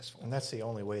successful. And that's the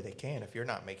only way they can. If you're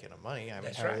not making them money,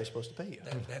 That's how right. are they supposed to pay you?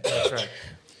 That's right.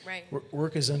 Right.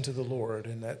 Work is unto the Lord,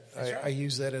 and that I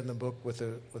use that in the book with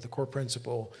a core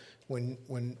principle.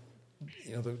 When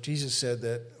Jesus said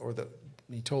that,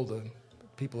 he told the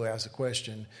people who asked the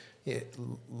question,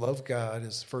 love God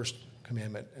is the first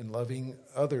commandment, and loving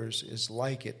others is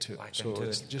like it too. So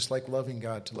it's just like loving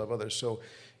God to love others. So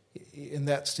in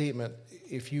that statement,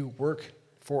 if you work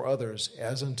for others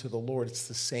as unto the Lord, it's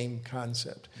the same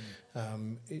concept.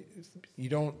 You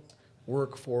don't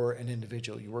work for an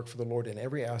individual. You work for the Lord in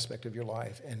every aspect of your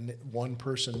life, and one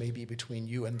person may be between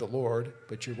you and the Lord,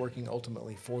 but you're working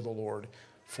ultimately for the Lord,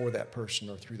 for that person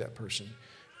or through that person.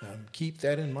 Keep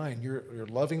that in mind. You're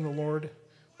loving the Lord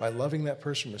by loving that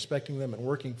person, respecting them, and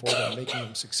working for them, making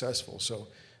them successful. So,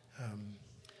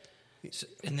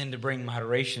 and then to bring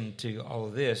moderation to all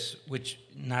of this, which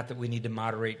not that we need to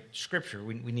moderate Scripture,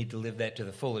 we need to live that to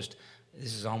the fullest.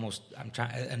 This is almost, I'm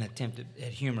trying an attempt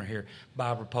at humor here.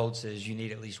 Bob Rapode says you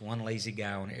need at least one lazy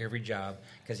guy on every job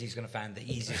because he's going to find the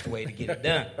easiest way to get it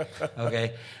done.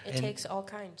 Okay, It takes all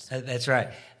kinds. That's right.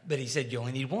 But he said you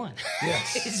only need one.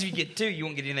 Yes. If you get 2, you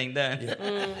won't get anything done. Yeah.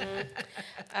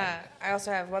 Mm-hmm. I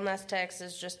also have one last text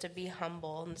is just to be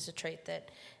humble, and it's a trait that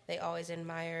they always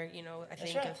admire. I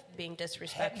think right. of being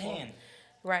disrespectful. Hat in hand.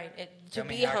 Right. To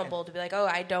be humble, to be like,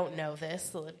 I don't know this.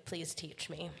 So please teach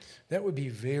me. That would be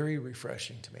very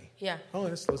refreshing to me. Yeah. Oh,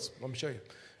 let me show you.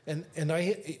 And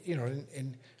I,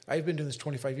 and I've been doing this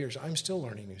 25 years. I'm still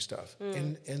learning new stuff.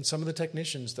 And some of the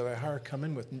technicians that I hire come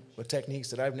in with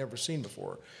techniques that I've never seen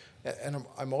before. And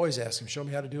I'm always asking, show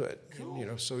me how to do it.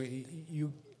 Cool. So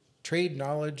you trade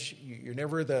knowledge. You're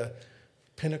never the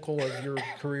pinnacle of your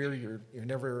career. You're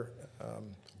never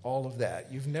all of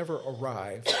that. You've never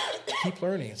arrived. Keep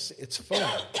learning. It's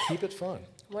fun. Keep it fun.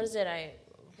 What is it? I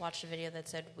watched a video that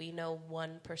said we know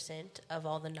 1% of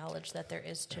all the knowledge that there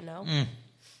is to know. Yeah.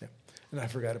 And I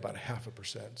forgot about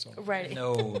 0.5%. So. Right.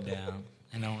 No doubt.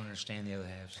 And I don't understand the other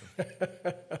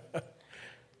half. So.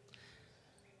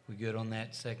 We good on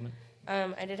that segment?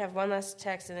 I did have one last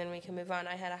text, and then we can move on.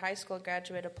 I had a high school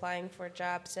graduate applying for a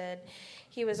job, said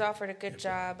he was offered a good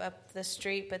job up the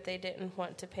street, but they didn't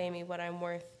want to pay me what I'm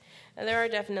worth. And there are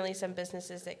definitely some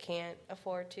businesses that can't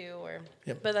afford to,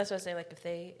 but that's what I say. Like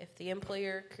if the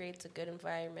employer creates a good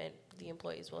environment, the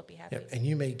employees will be happy. Yep. And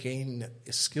you may gain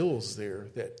skills there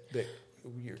that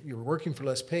you're working for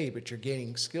less pay, but you're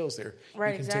gaining skills there.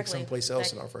 Right, you can exactly. take someplace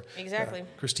else and offer. Exactly.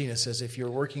 Christina says if you're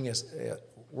working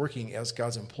as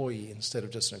God's employee instead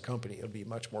of just in a company, it'll be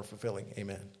much more fulfilling.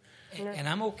 Amen. And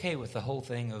I'm okay with the whole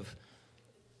thing of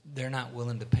they're not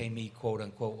willing to pay me, quote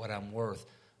unquote, what I'm worth,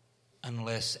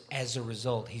 unless as a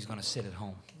result he's going to sit at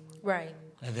home. Right.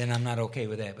 And then I'm not okay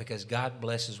with that because God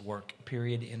blesses work,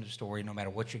 period, end of story, no matter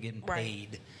what you're getting paid.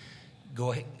 Right.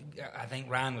 Go ahead. I think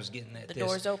Ryan was getting at the this.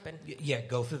 door's open. Yeah,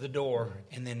 go through the door,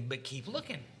 but keep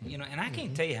looking. And I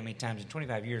can't tell you how many times in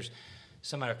 25 years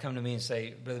somebody will come to me and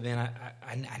say, Brother Ben,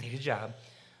 I need a job.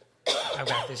 I've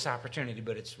got this opportunity,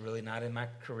 but it's really not in my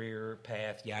career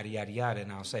path, yada, yada, yada.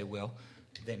 And I'll say, well,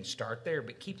 then start there,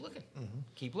 but keep looking.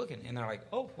 Keep looking. And they're like,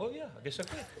 oh, well, yeah, I guess I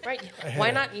could. Right. Why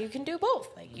not? You can do both.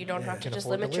 Like, you don't have to just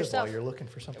limit yourself. While you're looking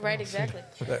for something right, else. exactly.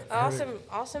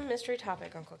 Awesome mystery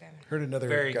topic, Uncle Kevin. Heard another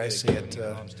Very guy good. say it.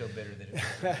 I'm still bitter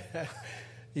that it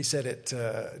He said it,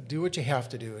 do what you have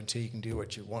to do until you can do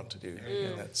what you want to do.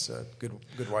 And that's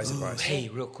good, wise advice. Hey,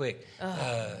 real quick.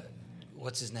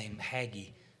 What's his name?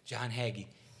 John Hagee.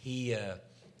 He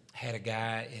had a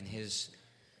guy in his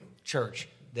church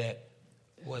that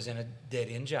was in a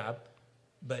dead-end job,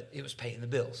 but it was paying the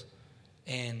bills.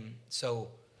 And so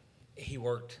he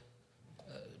worked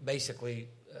basically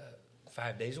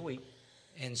 5 days a week,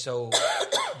 And so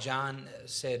John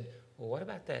said, well, what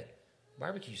about that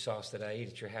barbecue sauce that I ate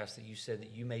at your house that you said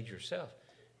that you made yourself?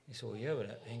 He said, well, yeah,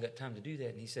 but I ain't got time to do that.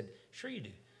 And he said, sure you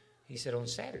do. He said, on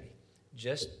Saturday,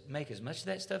 just make as much of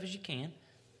that stuff as you can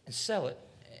and sell it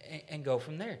and go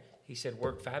from there. He said,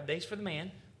 work 5 days for the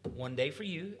man, 1 day for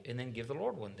you, and then give the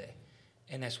Lord 1 day.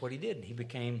 And that's what he did. And he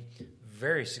became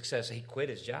very successful. He quit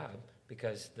his job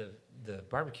because the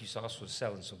barbecue sauce was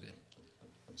selling so good.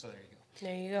 So there you go.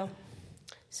 There you go.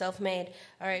 Self-made.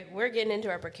 All right, we're getting into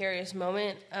our precarious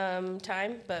moment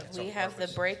time, but we have the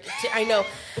break. I know.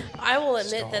 I will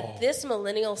admit that this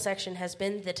millennial section has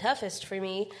been the toughest for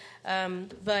me,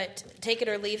 but take it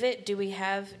or leave it. Do we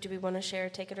want to share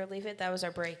take it or leave it? That was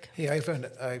our break. Hey, I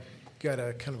got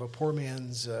a kind of a poor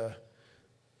man's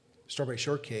strawberry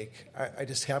shortcake. I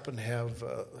just happened to have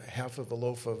half of a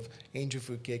loaf of angel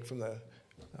food cake from the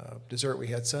dessert we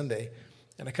had Sunday,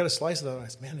 and I cut a slice of that, and I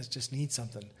said, man, it just needs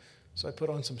something. So I put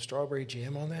on some strawberry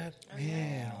jam on that.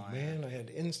 Man, I had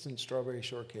instant strawberry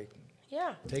shortcake.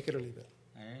 Yeah. Take it or leave it.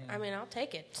 I mean, I'll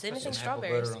take it. Just Put anything some apple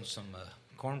strawberries. butter on some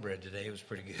cornbread today. It was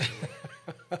pretty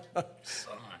good.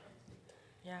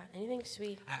 Yeah, anything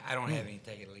sweet. I don't have any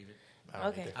take it or leave it.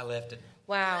 Okay. I left it.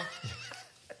 Wow.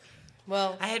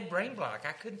 Well, I had brain block.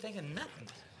 I couldn't think of nothing.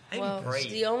 I even well,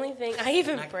 prayed. the only thing I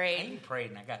even I prayed. even prayed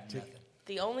and I got nothing.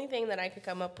 The only thing that I could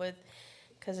come up with,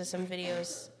 because of some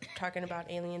videos talking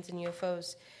about aliens and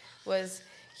UFOs, was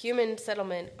human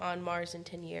settlement on Mars in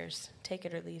 10 years. Take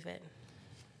it or leave it.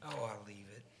 Oh, I'll leave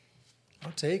it.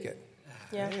 I'll take it.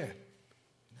 Yeah. Yeah.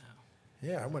 No.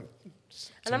 Yeah, I went.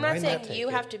 And I'm not mine saying not you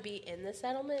take have it. to be in the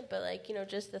settlement, but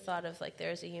just the thought of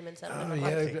there's a human settlement. Oh, on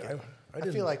yeah, Mars. I I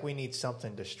didn't. feel like we need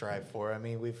something to strive for. I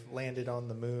mean, we've landed on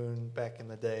the moon back in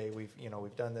the day. We've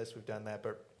done this, we've done that,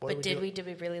 but what But do did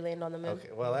we really land on the moon? Okay,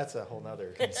 well, that's a whole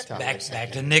nother topic.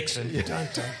 Back to Nixon. Dun,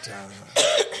 dun, dun.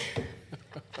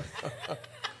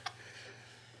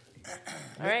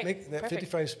 All right. That perfect.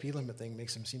 55 speed limit thing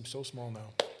makes them seem so small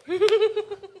now.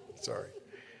 Sorry.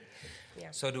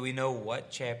 Yeah. So do we know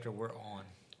what chapter we're on?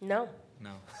 No.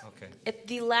 No. Okay.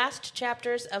 The last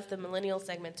chapters of the millennial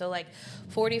segment, so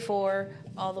 44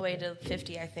 all the way to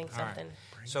 50, I think, All right. something.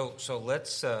 So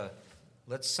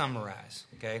let's summarize.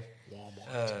 Okay.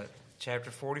 Chapter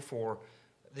 44.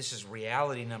 This is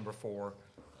reality number 4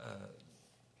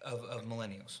 of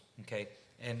millennials. Okay.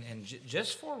 And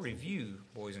just for review,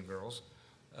 boys and girls,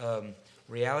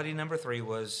 reality number 3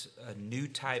 was a new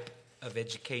type of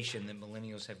education that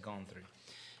millennials have gone through,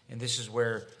 and this is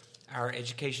where our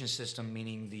education system,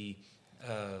 meaning the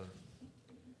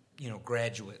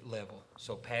graduate level,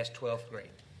 so past 12th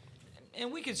grade,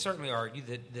 and we could certainly argue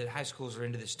that high schools are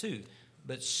into this too,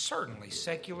 but certainly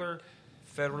secular,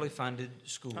 federally funded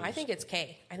schools. I think it's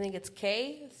K. I think it's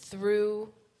K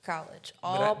through college,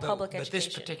 all public education. But this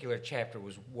particular chapter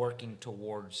was working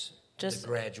towards the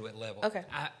graduate level. Okay.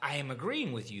 I am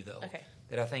agreeing with you, though, Okay.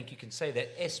 that I think you can say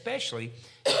that, especially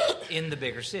in the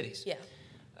bigger cities. Yeah.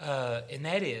 And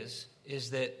that is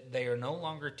that they are no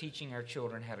longer teaching our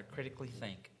children how to critically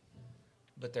think,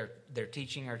 but they're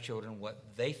teaching our children what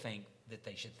they think that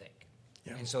they should think.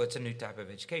 Yeah. And so it's a new type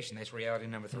of education. That's reality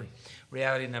number 3.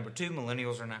 Reality number 2,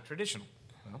 millennials are not traditional.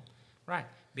 Well, right,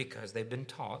 because they've been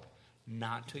taught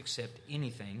not to accept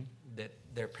anything that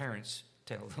their parents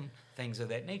tell them, things of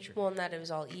that nature. Well, and that it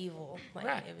was all evil.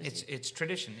 Right. It's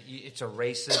tradition. It's a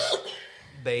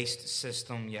racist-based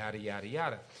system, yada, yada,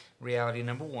 yada. Reality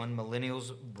number 1,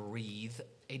 millennials breathe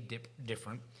a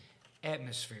different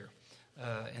atmosphere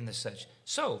and the such.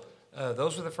 So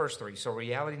those are the first 3. So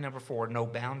reality number 4, no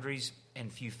boundaries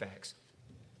and few facts.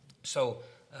 So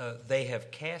they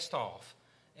have cast off.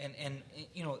 And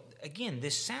again,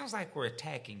 this sounds like we're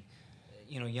attacking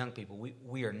young people.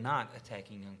 We are not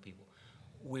attacking young people.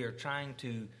 We are trying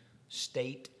to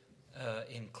state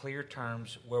in clear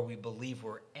terms where we believe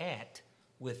we're at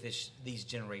with these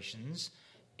generations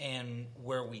and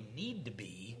where we need to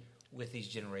be with these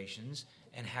generations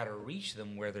and how to reach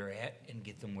them where they're at and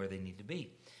get them where they need to be.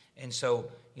 And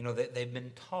so, they've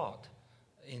been taught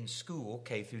in school,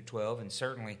 K through 12, and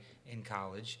certainly in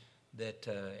college, that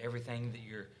everything that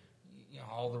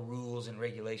all the rules and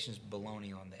regulations,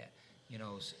 baloney on that.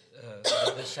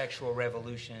 The sexual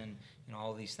revolution,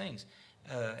 all these things.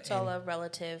 It's all a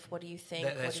relative. What do you think?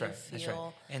 That's what do right. you feel? That's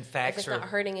right. And facts if it's are not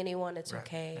hurting anyone, it's right,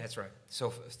 okay. That's right. So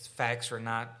facts are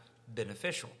not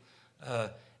beneficial.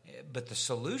 But the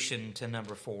solution to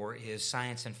number 4 is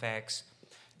science and facts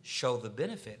show the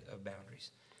benefit of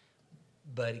boundaries.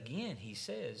 But again, he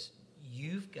says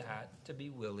you've got to be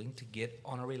willing to get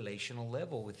on a relational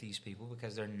level with these people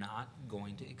because they're not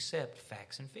going to accept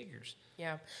facts and figures.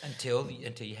 Yeah. Until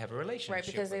you have a relationship. Right,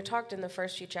 because with they them. talked in the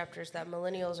first few chapters that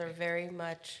millennials are very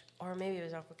much, or maybe it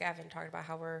was Uncle Gavin talked about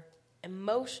how we're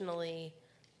emotionally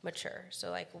mature.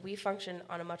 So like we function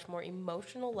on a much more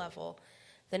emotional level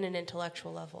than an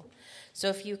intellectual level. So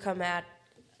if you come at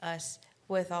us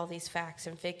with all these facts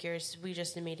and figures, we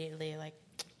just immediately like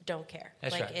don't care.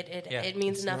 That's like right. it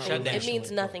means It's not nothing. It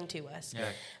means relationally nothing to us. Yeah.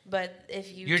 But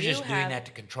if You're do just have, doing that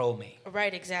to control me.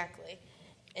 right, exactly.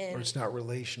 And Or it's not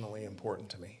relationally important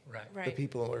to me. Right. Right. The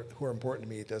people who are important to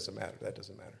me, it doesn't matter. That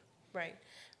doesn't matter. Right,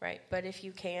 right. But if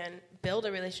you can build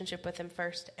a relationship with them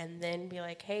first and then be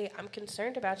like, hey, I'm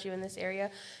concerned about you in this area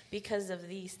because of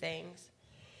these things.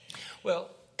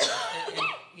 Well,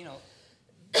 you know,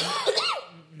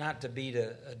 not to beat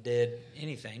a dead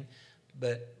anything,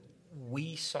 but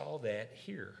we saw that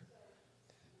here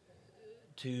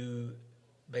 2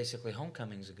 basically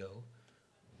homecomings ago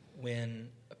when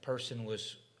a person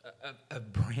was, a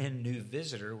brand new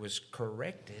visitor was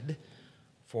corrected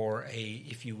for a,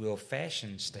 if you will,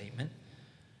 fashion statement,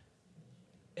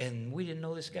 and we didn't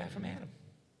know this guy from Adam.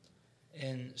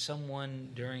 And someone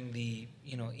during the,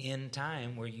 end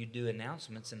time where you do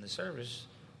announcements in the service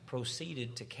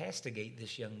proceeded to castigate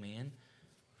this young man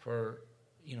for,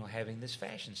 having this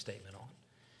fashion statement on.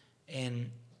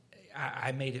 And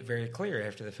I made it very clear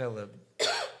after the fella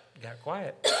got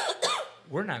quiet,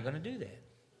 we're not going to do that.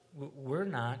 We're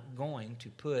not going to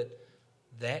put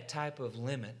that type of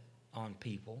limit on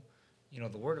people.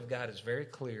 The Word of God is very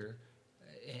clear,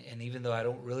 and even though I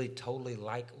don't really totally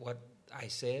like what I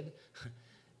said,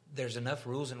 there's enough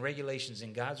rules and regulations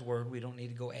in God's Word, we don't need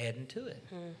to go adding to it.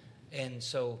 And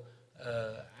so,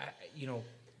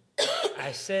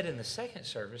 I said in the second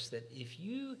service that if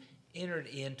you entered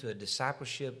into a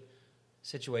discipleship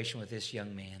situation with this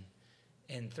young man,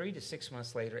 and 3 to 6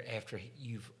 months later, after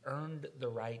you've earned the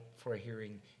right for a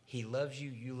hearing, he loves you,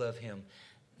 you love him,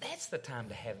 that's the time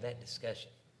to have that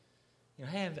discussion.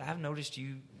 Hey, I've noticed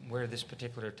you wear this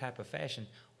particular type of fashion.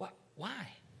 Why?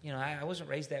 I wasn't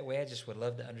raised that way. I just would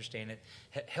love to understand it.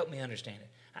 Help me understand it.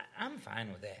 I'm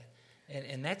fine with that.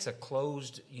 And that's a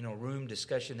closed, room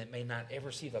discussion that may not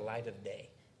ever see the light of day,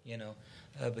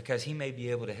 because he may be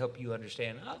able to help you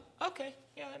understand, oh, okay,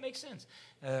 yeah, that makes sense,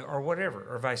 or whatever,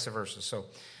 or vice versa. So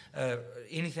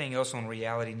anything else on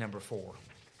reality number 4?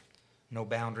 No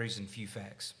boundaries and few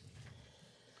facts.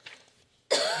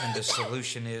 And the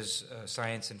solution is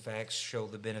science and facts show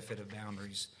the benefit of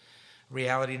boundaries.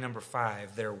 Reality number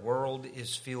 5, their world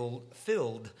is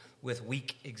filled with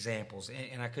weak examples.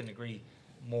 And I couldn't agree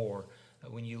more.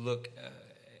 When you look,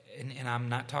 and I'm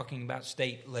not talking about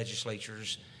state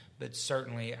legislatures, but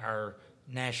certainly our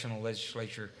national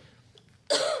legislature,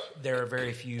 there are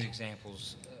very few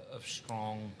examples of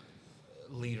strong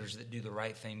leaders that do the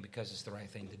right thing because it's the right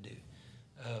thing to do.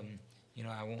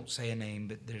 I won't say a name,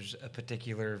 but there's a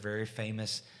particular very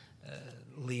famous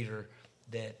leader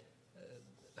that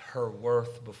her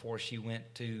worth before she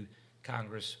went to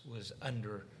Congress was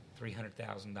under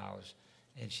 $300,000,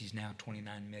 and she's now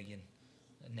 $29 million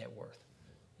net worth.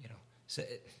 So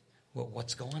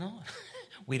what's going on?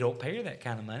 We don't pay her that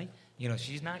kind of money.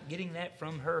 She's not getting that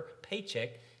from her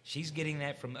paycheck. She's getting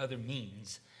that from other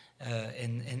means.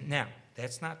 And now,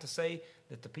 that's not to say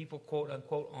that the people, quote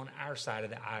unquote, on our side of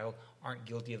the aisle aren't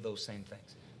guilty of those same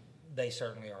things. They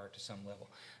certainly are to some level.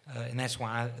 And that's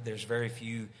why there's very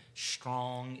few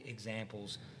strong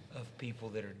examples of people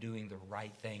that are doing the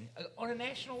right thing on a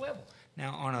national level.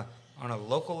 Now, on a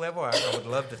local level, I would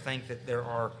love to think that there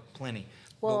are plenty.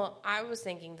 Well, I was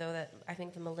thinking, though, that I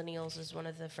think the millennials is one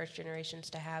of the first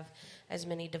generations to have as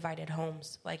many divided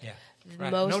homes. Like,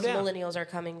 Right. most No doubt. millennials are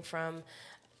coming from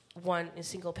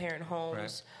single-parent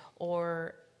homes Right.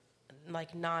 or,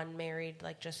 like, non-married,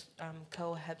 like, just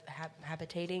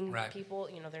cohabitating Right. people.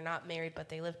 They're not married, but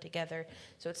they live together.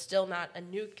 So it's still not a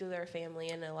nuclear family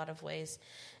in a lot of ways.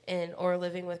 Or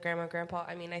living with grandma and grandpa.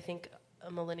 I mean, I think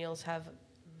millennials have...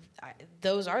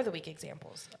 those are the weak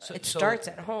examples. It starts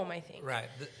at home, I think. Right,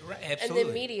 And absolutely.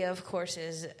 then media, of course,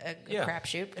 is a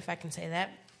crapshoot, if I can say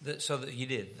that. You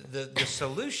did. The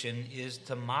solution is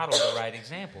to model the right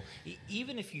example.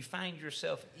 Even if you find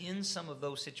yourself in some of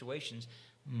those situations,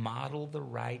 model the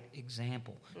right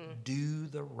example. Do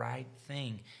the right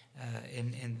thing.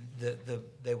 And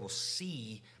they will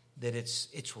see that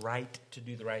it's right to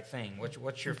do the right thing.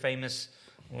 What's your famous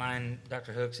line,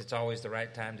 Dr. Hooks? It's always the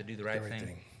right time to do the right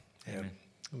thing. Amen.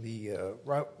 The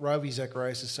Ravi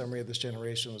Zacharias' summary of this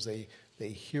generation was they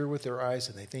hear with their eyes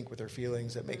and they think with their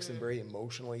feelings. That makes them very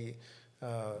emotionally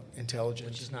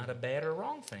intelligent. Which is not a bad or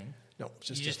wrong thing. No, it's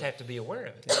You just different. have to be aware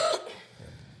of it.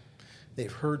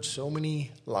 They've heard so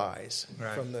many lies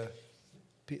Right. from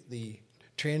the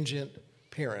transient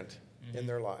parent in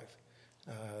their life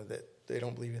that they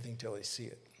don't believe anything till they see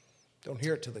it. Don't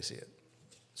hear it till they see it.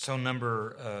 So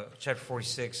chapter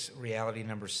 46, reality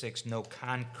number 6, no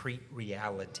concrete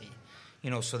reality.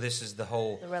 So this is the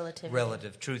whole The relativity.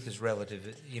 relative. Truth is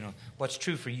relative. What's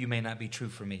true for you may not be true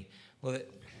for me. Well,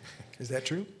 Is that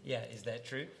true? yeah, is that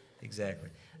true? Exactly.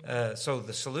 So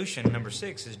the solution, number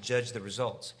 6, is judge the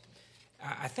results.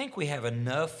 I think we have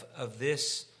enough of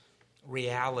this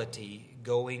reality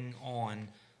going on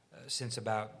since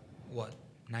about,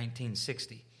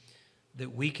 1960,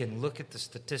 that we can look at the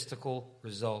statistical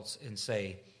results and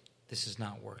say, this is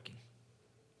not working.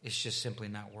 It's just simply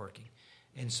not working.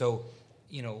 And so,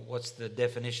 what's the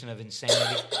definition of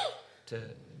insanity? To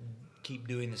keep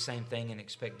doing the same thing and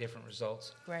expect different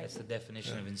results. Right. That's the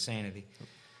definition of insanity.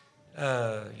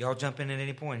 Y'all jump in at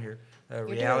any point here. You're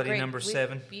doing Reality great. number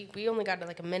 7. We only got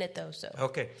like a minute, though, so.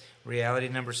 Okay. Reality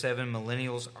number 7,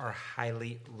 millennials are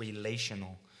highly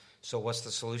relational. So what's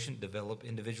the solution? Develop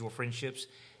individual friendships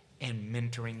and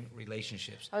mentoring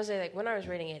relationships. I would say, like, when I was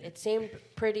reading it, it seemed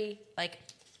pretty, like,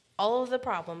 all of the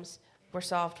problems were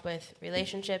solved with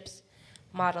relationships,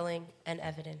 modeling, and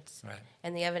evidence. Right.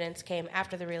 And the evidence came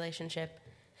after the relationship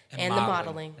And and the modeling.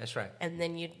 modeling. That's right. And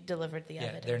then you delivered the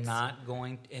evidence. They're not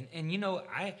going, and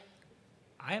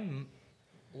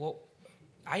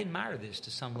I admire this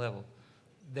to some level.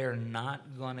 They're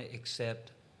not going to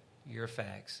accept your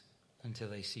facts until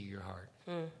they see your heart.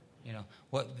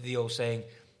 What the old saying,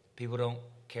 people don't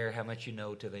care how much you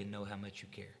know till they know how much you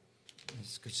care.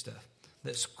 It's good stuff.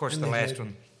 That's, of course, And the they've last had-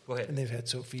 one. Go ahead. And they've had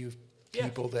so few Yeah.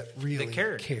 people that really That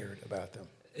cared. cared about them.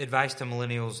 Advice to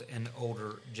millennials and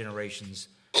older generations.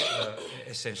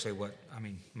 Essentially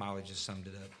Molly just summed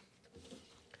it up.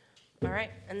 All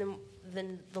right. And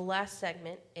then the last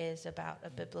segment is about a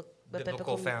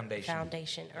biblical foundation.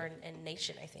 And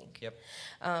nation, I think. Yep.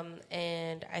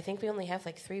 And I think we only have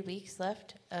like 3 weeks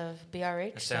left of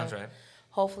BRH. That sounds so right.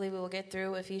 Hopefully we will get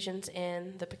through Ephesians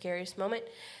and the precarious moment.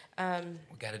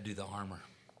 We got to do the armor.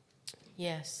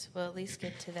 Yes, we'll at least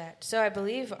get to that. So I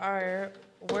believe our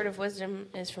word of wisdom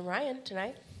is from Ryan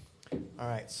tonight. All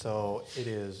right, so it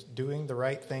is doing the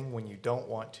right thing when you don't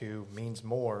want to means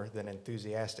more than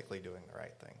enthusiastically doing the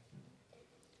right thing.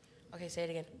 Okay, say it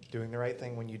again. Doing the right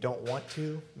thing when you don't want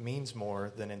to means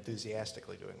more than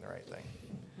enthusiastically doing the right thing.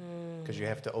 Because you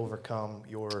have to overcome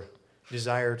your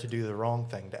desire to do the wrong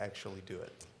thing to actually do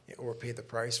it. Yeah, or pay the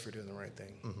price for doing the right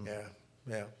thing. Mhm. Yeah.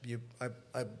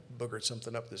 I boogered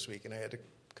something up this week, and I had to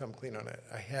come clean on it.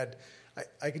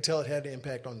 I could tell it had an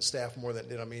impact on the staff more than it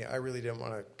did on me. I really didn't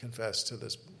want to confess to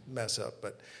this mess up,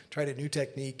 but tried a new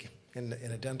technique in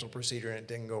a dental procedure, and it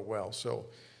didn't go well. So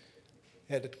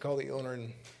had to call the owner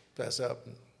and fess up.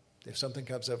 And if something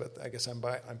comes of it, I guess I'm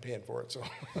paying for it. So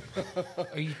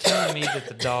Are you telling me that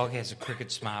the dog has a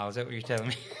crooked smile? Is that what you're telling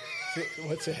me?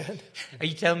 what's that? Are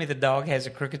you telling me the dog has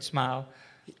a crooked smile?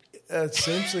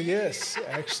 Essentially, yes.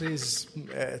 Actually,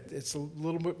 it's a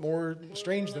little bit more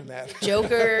strange than that.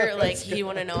 Joker, like, you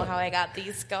want to know how I got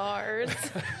these scars?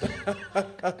 All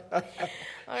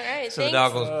right, So the thanks.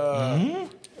 dog goes,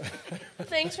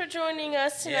 Thanks for joining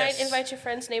us tonight. Yes. Invite your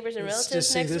friends, neighbors, and Let's relatives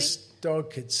just say next this week.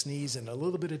 dog could sneeze and a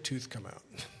little bit of tooth come out.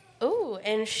 Ooh,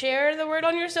 and share the word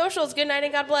on your socials. Good night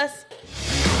and God bless.